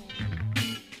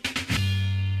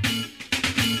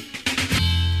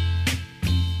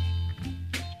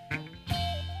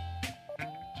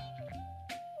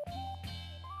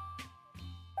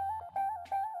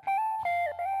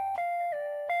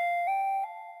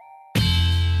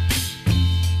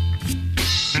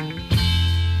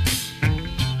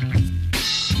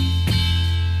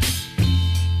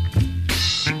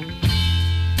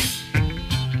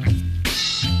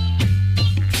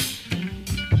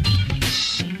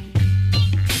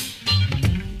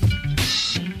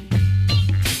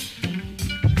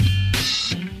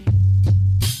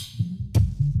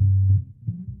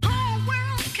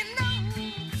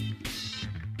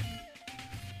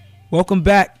 Welcome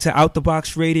back to Out the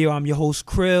Box Radio. I'm your host,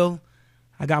 Krill.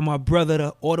 I got my brother,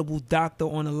 the Audible Doctor,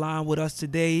 on the line with us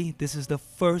today. This is the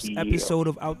first episode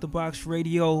of Out the Box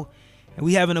Radio, and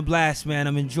we having a blast, man.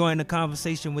 I'm enjoying the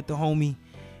conversation with the homie.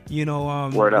 You know,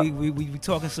 we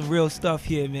talking some real stuff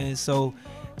here, man. So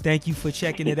Thank you for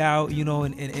checking it out, you know,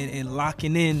 and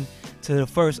locking in to the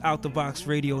first Out the Box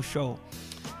radio show.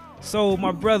 So,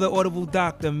 my brother, Audible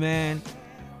Doctor, man,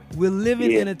 we're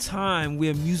living in a time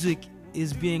where music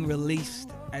is being released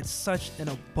at such an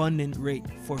abundant rate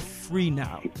for free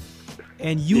now.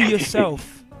 And you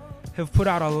yourself have put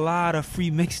out a lot of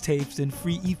free mixtapes and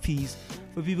free EPs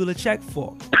for people to check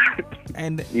for.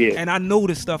 And I know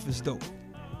this stuff is dope.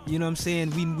 You know what I'm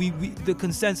saying? We the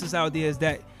consensus out there is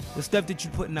that the stuff that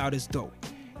you're putting out is dope.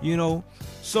 You know?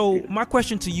 So my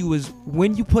question to you is,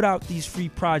 when you put out these free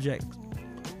projects,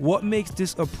 what makes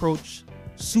this approach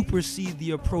supersede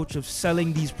the approach of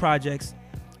selling these projects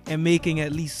and making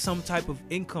at least some type of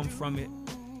income from it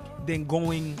than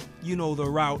going, you know, the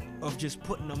route of just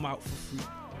putting them out for free?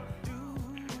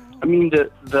 I mean,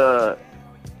 the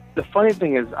funny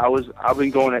thing is, I've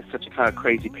been going at such a kind of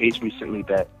crazy pace recently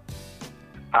that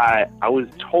I was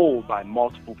told by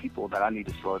multiple people that I need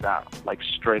to slow down, like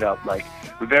straight up. Like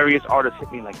various artists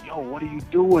hit me like, "Yo, what are you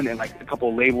doing?" And like a couple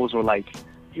of labels were like,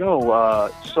 "Yo,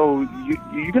 so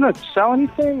you gonna sell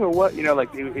anything or what?" You know,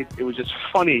 like it was just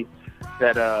funny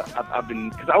that I've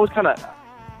been, because I was kind of,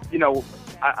 you know,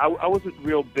 I wasn't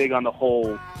real big on the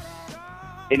whole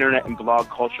internet and blog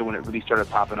culture when it really started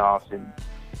popping off, and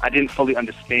I didn't fully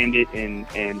understand it, and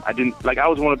I didn't, like, I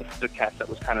was one of the cats that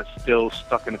was kind of still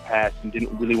stuck in the past and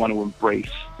didn't really want to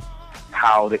embrace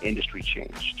how the industry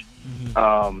changed.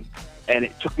 Mm-hmm. And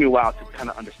it took me a while to kind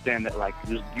of understand that, like,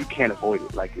 you can't avoid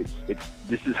it. Like,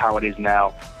 this is how it is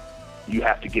now. You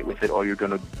have to get with it, or you're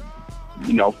gonna,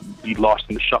 you know, be lost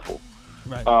in the shuffle.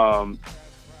 Right.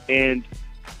 And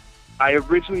I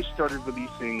originally started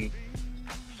releasing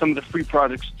some of the free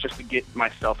projects just to get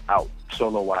myself out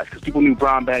solo-wise, because people knew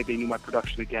Brown Bag, they knew my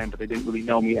production again, but they didn't really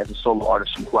know me as a solo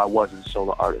artist and who I was as a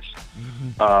solo artist.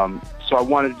 Mm-hmm. So I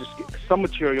wanted to just get some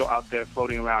material out there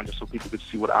floating around just so people could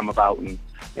see what I'm about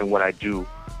and what I do.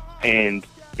 And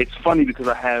it's funny because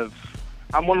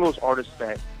I'm one of those artists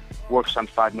that works on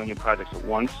 5 million projects at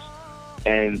once,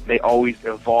 and they always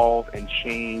evolve and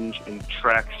change, and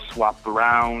tracks swap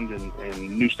around,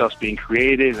 and new stuff's being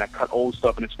created, and I cut old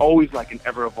stuff, and it's always like an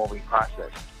ever-evolving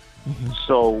process. Mm-hmm.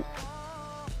 So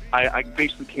I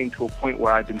basically came to a point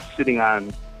where I've been sitting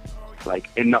on like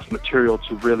enough material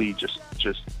to really just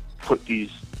put these,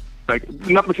 like,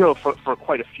 enough material for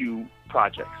quite a few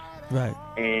projects. Right.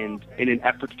 And in an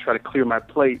effort to try to clear my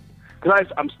plate, because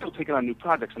I'm still taking on new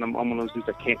projects, and I'm one of those dudes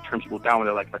that can't turn people down when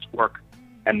they're like, let's work.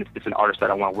 And it's an artist that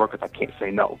I want to work with, I can't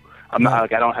say no. I'm not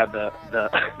like, I don't have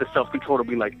the self-control to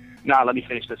be like, nah, let me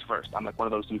finish this first. I'm like one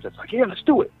of those dudes that's like, yeah, let's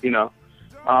do it, you know?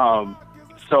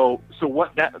 So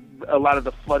what a lot of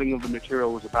the flooding of the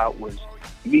material was about was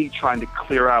me trying to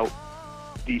clear out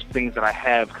these things that I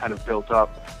have kind of built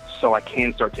up so I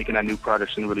can start taking on new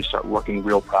projects and really start working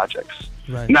real projects.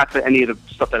 Right. Not that any of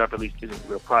the stuff that I've released isn't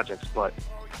real projects, but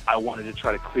I wanted to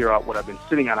try to clear out what I've been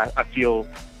sitting on. I feel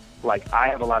like I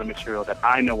have a lot of material that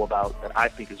I know about that I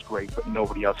think is great, but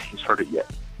nobody else has heard it yet.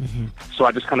 Mm-hmm. So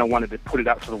I just kind of wanted to put it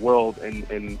out to the world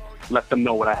and let them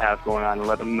know what I have going on and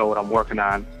let them know what I'm working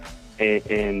on,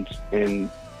 and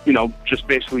you know, just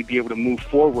basically be able to move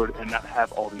forward and not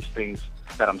have all these things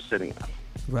that I'm sitting on.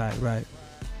 Right.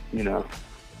 You know,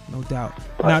 no doubt.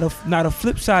 Now the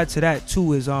flip side to that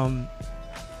too is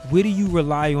where do you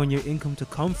rely on your income to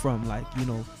come from? Like, you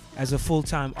know, as a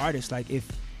full-time artist, like if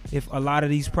a lot of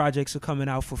these projects are coming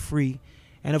out for free,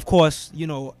 and of course, you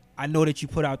know, I know that you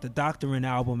put out the Doctorin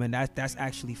album, and that's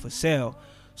actually for sale.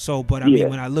 So, but I mean,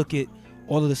 when I look at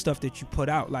all of the stuff that you put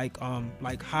out, like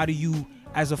how do you,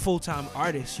 as a full-time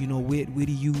artist, you know, where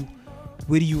do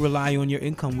you rely on your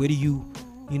income? Where do you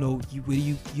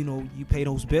pay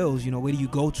those bills? You know, where do you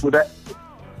go to? Well,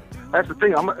 that's the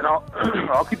thing.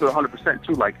 I'll keep it 100%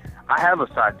 too. Like, I have a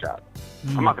side job.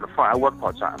 Mm-hmm. I'm not gonna front. I work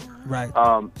part-time. Right.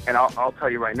 And I'll tell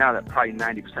you right now that probably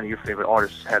 90% of your favorite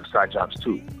artists have side jobs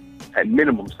too, at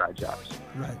minimum side jobs.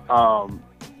 Right.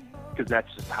 Because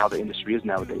that's just how the industry is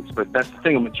nowadays. But that's the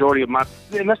thing. A majority of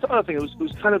and that's the other thing. It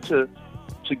was kind of to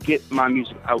get my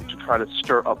music out to try to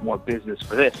stir up more business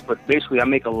for this. But basically, I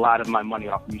make a lot of my money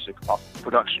off music, off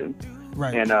production.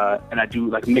 Right. And I do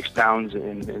like mix downs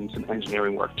and some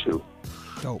engineering work too.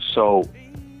 Dope. So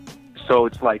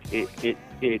it's like it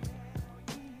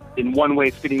in one way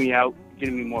it's getting me out,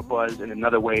 getting me more buzz, and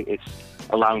another way it's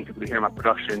allowing people to hear my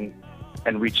production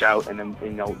and reach out, and then,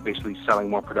 you know, basically selling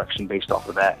more production based off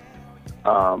of that.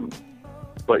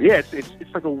 But yeah,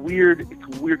 it's like a weird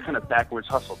kind of backwards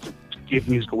hustle to give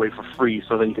music away for free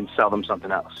so then you can sell them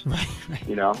something else. Right.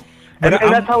 You know, and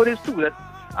that's how it is too. That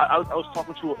I was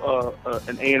talking to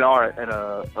an A&R at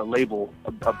a label,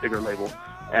 a bigger label,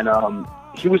 and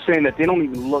he was saying that they don't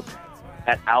even look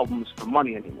at albums for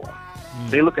money anymore.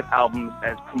 They look at albums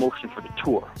as promotion for the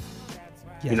tour.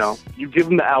 Yes. You know, you give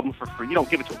them the album for free. You don't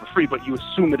give it to them for free, but you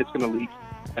assume that it's going to leak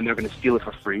and they're going to steal it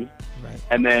for free. Right.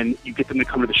 And then you get them to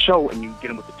come to the show, and you get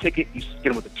them with the ticket, you get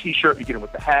them with the T-shirt, you get them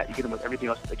with the hat, you get them with everything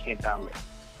else that they can't download.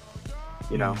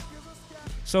 You know?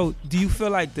 So do you feel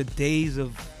like the days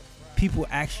of people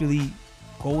actually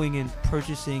going and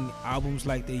purchasing albums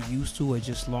like they used to are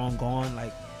just long gone?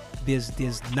 Like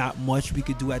there's not much we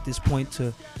could do at this point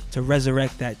to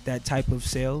resurrect that type of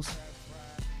sales?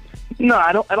 No,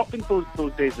 I don't think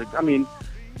those days are. I mean,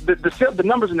 the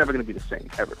numbers are never going to be the same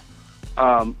ever.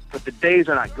 But the days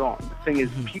are not gone. The thing is,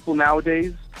 people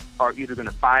nowadays are either going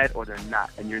to buy it or they're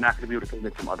not, and you're not going to be able to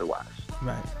convince them otherwise.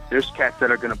 Right. There's cats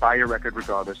that are going to buy your record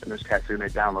regardless, and there's cats that are going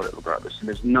to download it regardless. And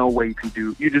there's no way you can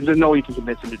there's no way you can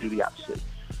convince them to do the opposite.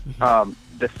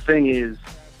 The thing is,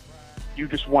 you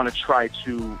just want to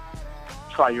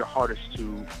try your hardest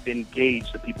to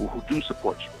engage the people who do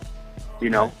support you. You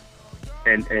know. Right.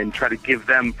 And try to give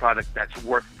them product that's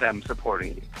worth them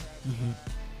supporting you.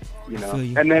 You know,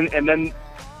 and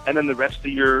then the rest of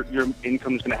your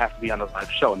income is going to have to be on the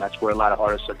live show, and that's where a lot of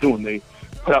artists are doing. They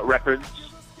put out records,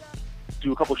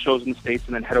 do a couple shows in the States,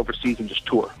 and then head overseas and just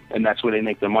tour, and that's where they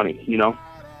make their money. You know.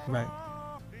 Right.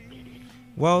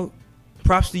 Well,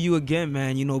 props to you again,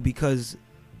 man. You know, because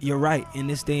you're right. In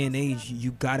this day and age,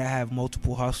 you gotta have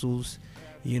multiple hustles.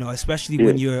 You know, especially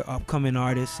when you're an upcoming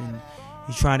artist and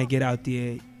you're trying to get out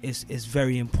there. It's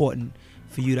very important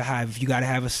for you to have. You got to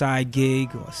have a side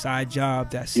gig or a side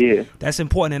job. That's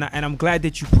important, and I'm glad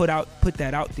that you put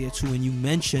that out there too. And you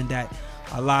mentioned that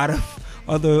a lot of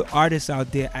other artists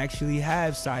out there actually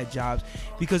have side jobs,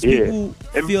 because people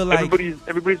feel like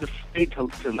everybody's afraid to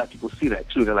let people see that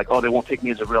too. They're like, oh, they won't take me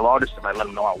as a real artist if I let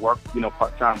them know I work,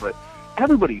 part time. But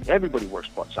everybody works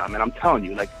part time, and I'm telling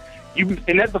you, like,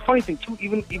 and that's the funny thing too.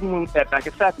 Even when back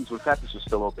at Fat Beats, when Fat Beats was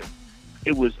still open,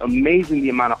 it was amazing the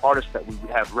amount of artists that we would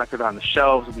have record on the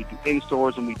shelves, and we do in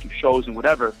stores, and we do shows and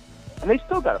whatever, and they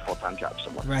still got a full-time job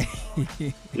somewhere. Right.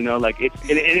 Like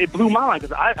it blew my mind,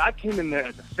 because I came in there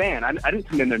as a fan. I didn't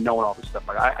come in there knowing all this stuff.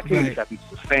 Like I came in there as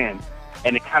a fan,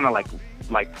 and it kind of like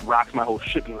rocked my whole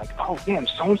shit. Being like, oh damn,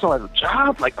 so and so has a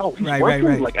job. Like, oh, he's working.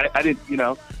 Right. Like I didn't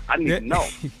even know.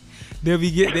 They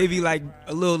be like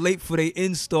a little late for their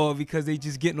install because they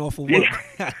just getting off of work.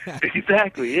 Yeah.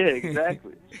 Exactly. Yeah.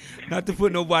 Exactly. Not to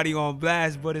put nobody on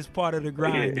blast, but it's part of the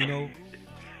grind,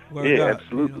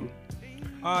 Absolutely.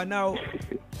 Now,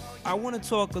 I want to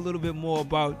talk a little bit more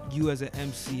about you as an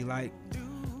MC. Like,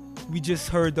 we just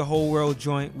heard the Whole World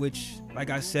joint, which, like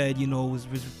I said, was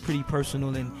pretty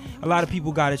personal, and a lot of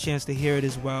people got a chance to hear it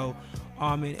as well.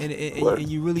 And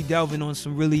you really delving on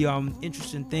some really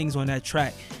interesting things on that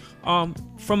track.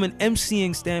 From an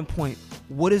MCing standpoint,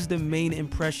 what is the main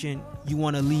impression you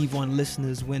want to leave on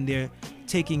listeners when they're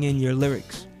taking in your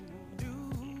lyrics?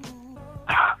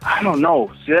 I don't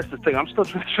know. See, that's the thing. I'm still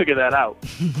trying to figure that out.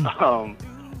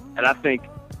 And I think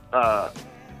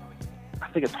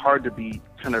it's hard to be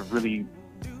kind of really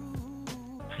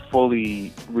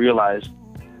fully realized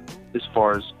as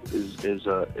far as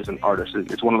an artist.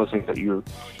 It's one of those things that you're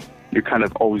kind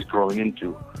of always growing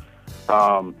into.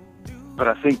 But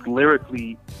I think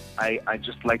lyrically, I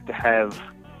just like to have,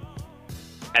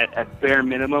 at bare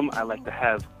minimum, I like to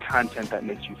have content that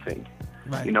makes you think.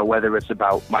 Right. Whether it's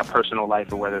about my personal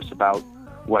life or whether it's about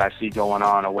what I see going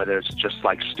on, or whether it's just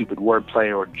like stupid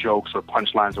wordplay or jokes or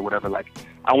punchlines or whatever. Like,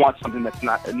 I want something that's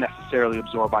not necessarily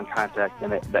absorbed on contact,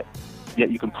 and that yet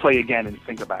you can play again and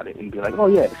think about it and be like, oh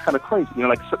yeah, it's kind of crazy.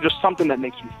 Just something that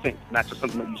makes you think, not just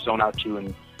something that you zone out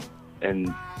to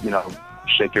and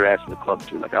shake your ass in the club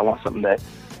to. Like, I want something that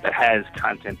has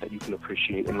content that you can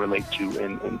appreciate and relate to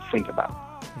and think about.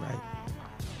 Right.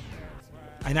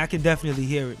 And I can definitely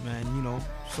hear it, man.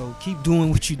 So keep doing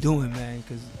what you're doing, man,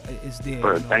 because it's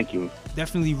there. Thank you.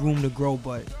 Definitely room to grow,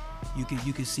 but you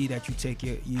can see that you take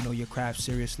your craft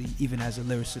seriously, even as a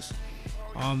lyricist.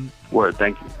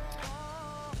 Thank you.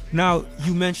 Now,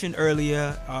 you mentioned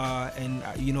earlier, and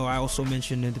I also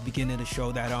mentioned at the beginning of the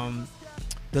show that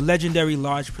the legendary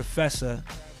Large Professor,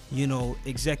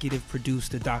 executive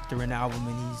produced the Doctrine album,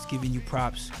 and he's giving you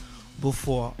props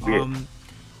before. Yeah.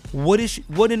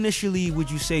 What initially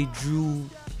would you say drew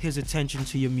his attention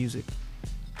to your music?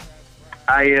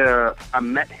 I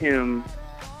met him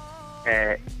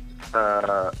at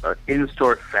an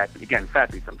in-store Fat Beats. Again,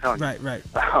 Fat Beats, I'm telling you. Right.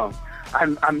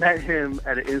 I met him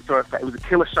at an in-store Fat. It was a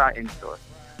Killer Shot in-store.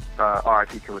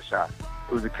 R.I.P. Killer Shot.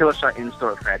 It was a Killer Shot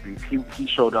in-store Fat Beats. He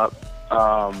showed up,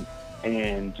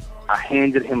 and I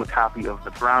handed him a copy of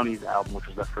the Brownies album, which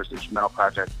was their first instrumental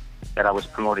project that I was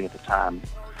promoting at the time.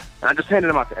 And I just handed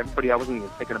them out to everybody. I wasn't even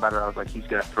thinking about it. I was like, he's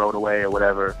going to throw it away or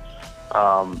whatever.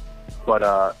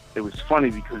 But it was funny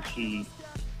because he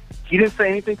didn't say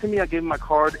anything to me. I gave him my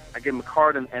card. I gave him a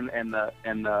card and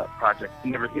the project. He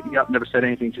never hit me up, never said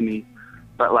anything to me.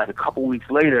 But like a couple weeks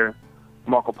later,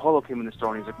 Marco Polo came in the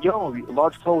store and he's like, yo,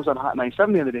 Large Flo was on Hot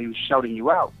 97 the other day. He was shouting you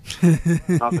out.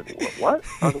 And I was like, what?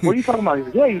 I was like, what are you talking about? He's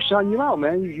like, yeah, he was shouting you out,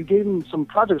 man. You gave him some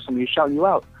project or something. He was shouting you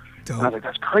out. Dope. And I was like,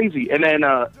 that's crazy. And then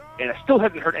and I still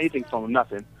hadn't heard anything from him,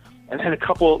 nothing. And then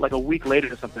a week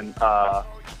later or something,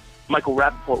 Michael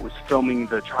Rappaport was filming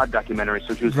the Tribe documentary,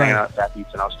 so he was hanging out at Fat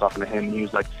Beats, and I was talking to him, and he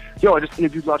was like, yo, I just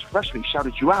interviewed Large Freshman. He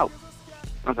shouted you out.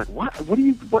 I was like, what?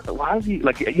 Why is he,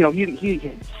 like, you know,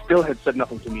 he still had said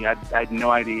nothing to me. I had no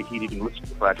idea he'd even listened to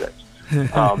the project.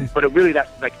 But it really, that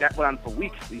went on for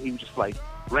weeks. He was just like,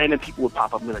 random people would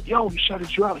pop up and be like, yo, he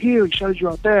shouted you out here, he shouted you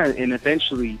out there. And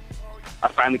eventually, I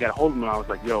finally got a hold of him, and I was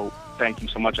like, yo, thank you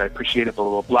so much, I appreciate it, blah,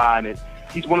 blah, blah. And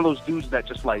he's one of those dudes that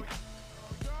just, like,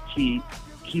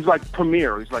 he's like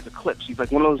Premier, he's like Eclipse. He's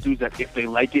like one of those dudes that if they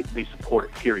like it, they support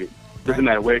it, period. Doesn't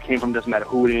matter where it came from, doesn't matter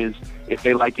who it is. If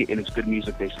they like it and it's good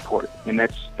music, they support it. And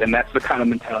that's the kind of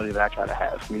mentality that I try to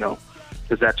have, you know,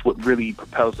 because that's what really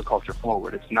propels the culture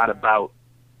forward. It's not about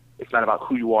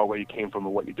who you are, where you came from,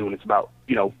 or what you're doing. It's about,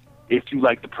 you know, if you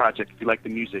like the project, if you like the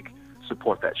music,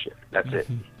 support that shit. That's it.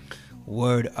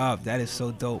 Word up. That is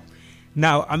so dope.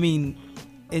 Now, I mean,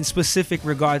 in specific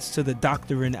regards to the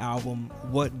Doctorin album,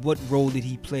 what role did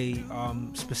he play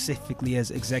specifically as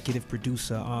executive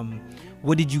producer?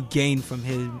 What did you gain from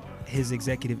his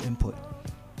executive input?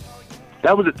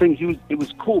 That was the thing. It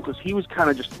was cool because he kind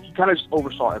of just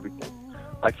oversaw everything.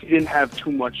 Like, he didn't have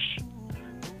too much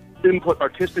input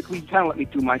artistically. He kind of let me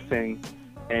do my thing,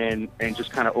 and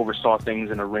just kind of oversaw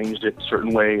things and arranged it a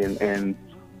certain way, and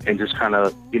just kind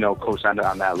of, you know, co-signed it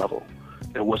on that level.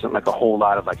 There wasn't like a whole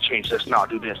lot of like, change this, no,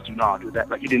 do this, do that.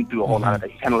 Like, he didn't do a whole lot of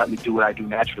that. He kind of let me do what I do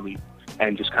naturally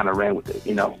and just kind of ran with it,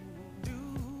 you know.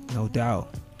 No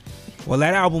doubt. Well,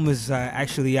 that album is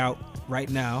actually out right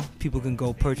now. People can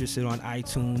go purchase it on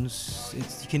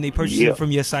iTunes. Can they purchase it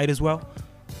from your site as well?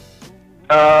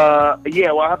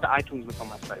 Yeah, well, I have the iTunes link on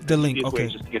my site. The link, okay.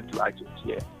 Just to get it to iTunes,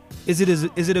 yeah. Is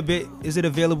it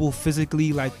available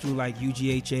physically, like through like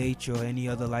UGHH or any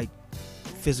other like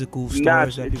physical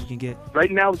stores that people can get?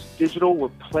 Right now it's digital. We're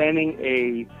planning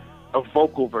a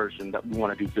vocal version that we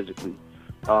want to do physically,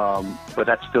 but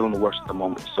that's still in the works at the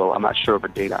moment, so I'm not sure of a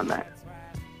date on that.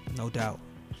 No doubt.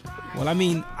 Well, I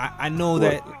mean, I know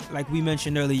that, like we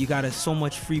mentioned earlier, you got so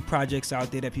much free projects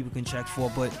out there that people can check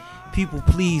for, but people,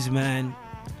 please, man,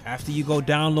 after you go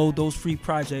download those free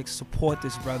projects, support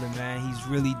this brother, man. He's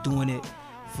really doing it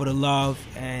for the love,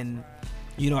 and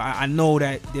you know, I know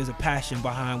that there's a passion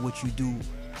behind what you do,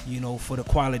 you know, for the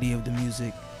quality of the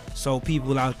music. So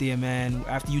people out there, man,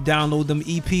 after you download them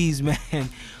EPs, man,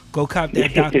 go cop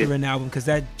that Doctorin album, because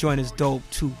that joint is dope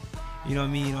too. You know what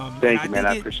I mean? Thank you, man.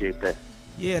 I appreciate that.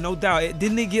 Yeah, no doubt.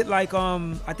 Didn't it get like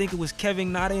I think it was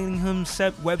Kevin Nottingham's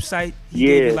website? He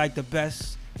gave it like the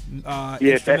best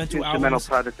instrumental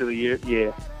project of the year.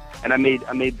 Yeah, and I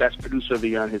made best producer of the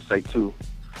year on his site too.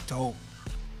 Dope.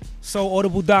 So,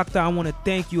 Audible Doctor, I want to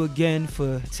thank you again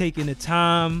for taking the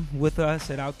time with us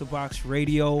at Out the Box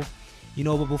Radio. You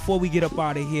know, but before we get up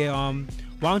out of here, why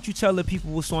don't you tell the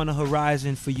people what's on the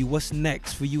horizon for you? What's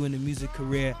next for you in the music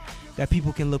career that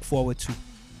people can look forward to?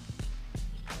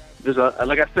 There's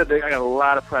like I said, I got a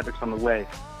lot of projects on the way,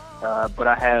 but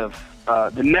I have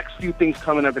the next few things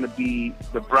coming are going to be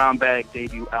the Brown Bag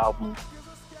debut album.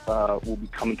 Will be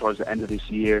coming towards the end of this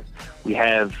year. We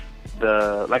have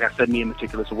like I said, me in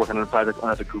Meticulous are working on a project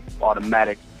under the group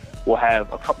Automatic. We'll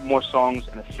have a couple more songs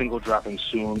and a single dropping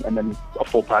soon, and then a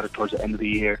full project towards the end of the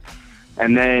year.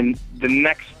 And then the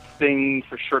next thing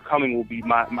for sure coming will be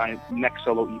my next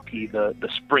solo EP, the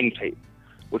Spring Tape,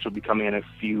 which will be coming in a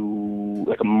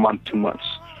month, 2 months.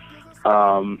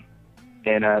 And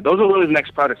those are really the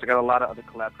next projects. I got a lot of other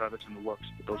collab projects in the works,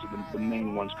 but those are the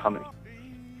main ones coming.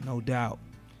 No doubt.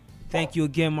 Thank you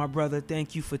again, my brother.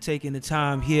 Thank you for taking the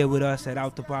time here with us at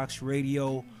Out the Box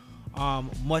Radio.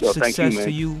 Much success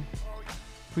to you.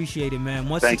 Appreciate it, man.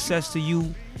 Much success to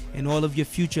you in all of your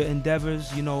future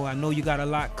endeavors. You know, I know you got a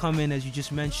lot coming, as you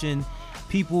just mentioned.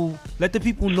 Let the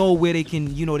people know where they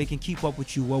can keep up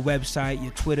with you. Your website,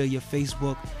 your Twitter, your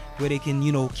Facebook, where they can,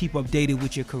 keep updated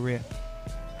with your career.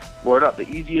 Word up. The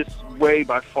easiest way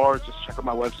by far is just check out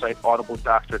my website,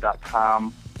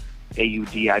 audibledoctor.com.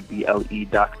 AUDIBLE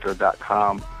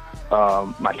doctor.com.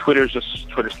 My Twitter is just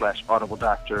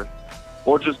Twitter/audibledoctor,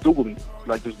 or just Google me.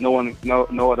 Like, there's no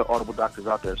other Audible Doctors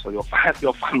out there, so you'll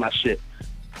find my shit.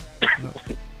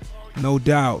 No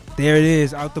doubt. There it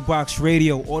is, Out the Box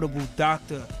Radio, Audible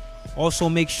Doctor. Also,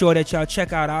 make sure that y'all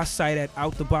check out our site at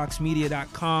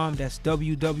outtheboxmedia.com. That's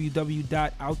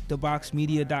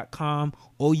www.outtheboxmedia.com,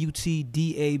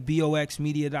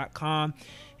 outdaboxmedia.com.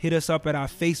 Hit us up at our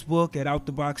Facebook at Out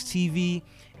the Box TV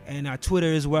and our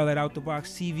Twitter as well at Out the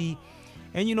Box TV.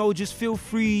 And, you know, just feel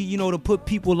free, you know, to put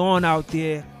people on out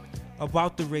there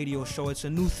about the radio show. It's a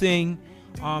new thing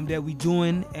that we're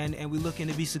doing, and we're looking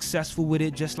to be successful with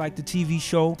it, just like the TV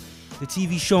show. The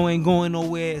TV show ain't going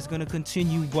nowhere. It's going to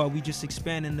continue, but we just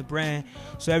expanding the brand.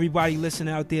 So everybody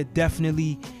listening out there,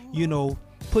 definitely, you know,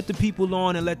 put the people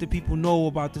on and let the people know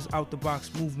about this Out the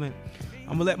Box movement.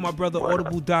 I'm going to let my brother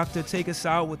Audible Doctor take us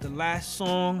out with the last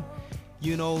song.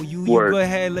 You know, you go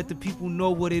ahead and let the people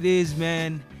know what it is,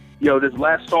 man. Yo, this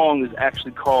last song is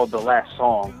actually called The Last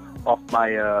Song off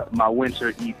my my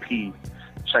winter EP.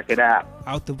 Check it out.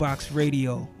 Out the Box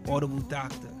Radio, Audible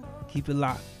Doctor. Keep it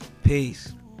locked.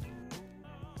 Peace.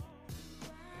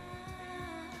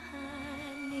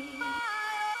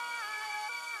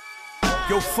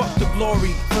 Yo, fuck the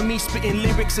glory. For me, spitting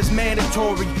lyrics is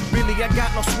mandatory. Really, I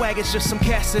got no swag, it's just some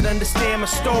cats that understand my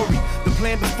story. The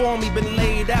plan before me been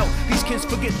laid out. These kids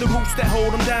forget the roots that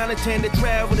hold them down and tend to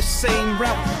travel the same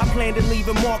route. I plan to leave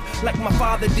a mark like my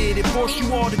father did. It forced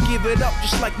you all to give it up,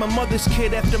 just like my mother's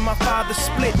kid after my father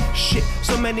split. Shit,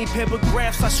 so many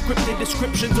paragraphs, I scripted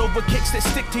descriptions over kicks that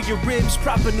stick to your ribs.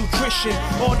 Proper nutrition,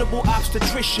 audible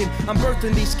obstetrician. I'm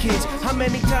birthing these kids. How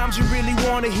many times you really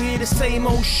want to hear the same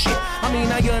old shit? I mean,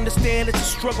 I understand it's a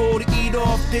struggle to eat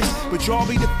off this, but y'all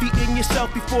be defeating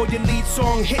yourself before your lead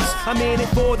song hits. I'm in it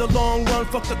for the long run,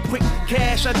 fuck the quick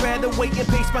cash. I'd rather wait and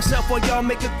pace myself while y'all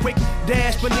make a quick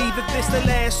dash. Believe if this the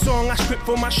last song I script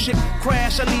for my ship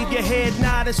crash, I leave your head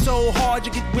nodding so hard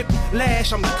you get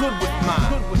whiplash. I'm good with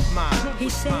mine. He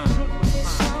said this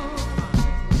song,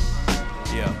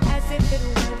 yeah, as if it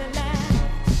were the last,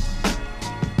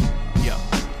 yeah.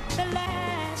 the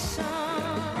last song.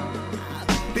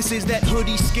 This is that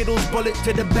hoodie, Skittles, bullet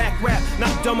to the back rap.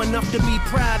 Not dumb enough to be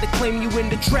proud to claim you in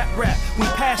the trap rap. We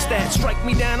past that, strike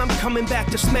me down, I'm coming back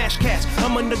to smash cats.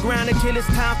 I'm underground until it's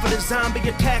time for the zombie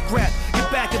attack rap. Get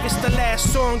back if it's the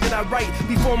last song that I write,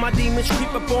 before my demons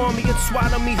creep up on me and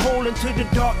swallow me whole into the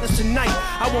darkness tonight.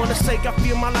 I wanna say I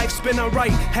feel my life's been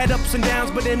alright. Had ups and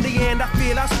downs, but in the end I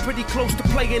feel I was pretty close to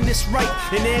playing this right.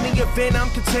 In any event,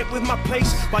 I'm content with my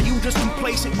place, while you just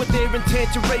complacent with their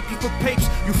intent to rape you for papes.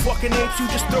 You fucking apes, you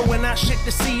just throwing out shit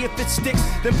to see if it sticks,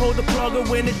 then pull the plug, and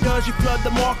when it does, you flood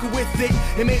the marker with it.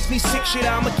 It makes me sick, shit,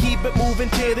 I'ma keep it moving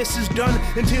till this is done.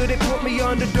 Until they put me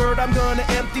under dirt, I'm gonna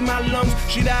empty my lungs.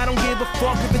 Shit, I don't give a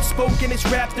fuck if it's spoken, it's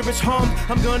rapped, or it's hummed.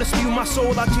 I'm gonna spew my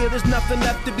soul out till there's nothing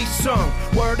left to be sung.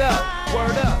 Word up,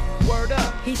 word up, word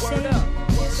up, He word said up.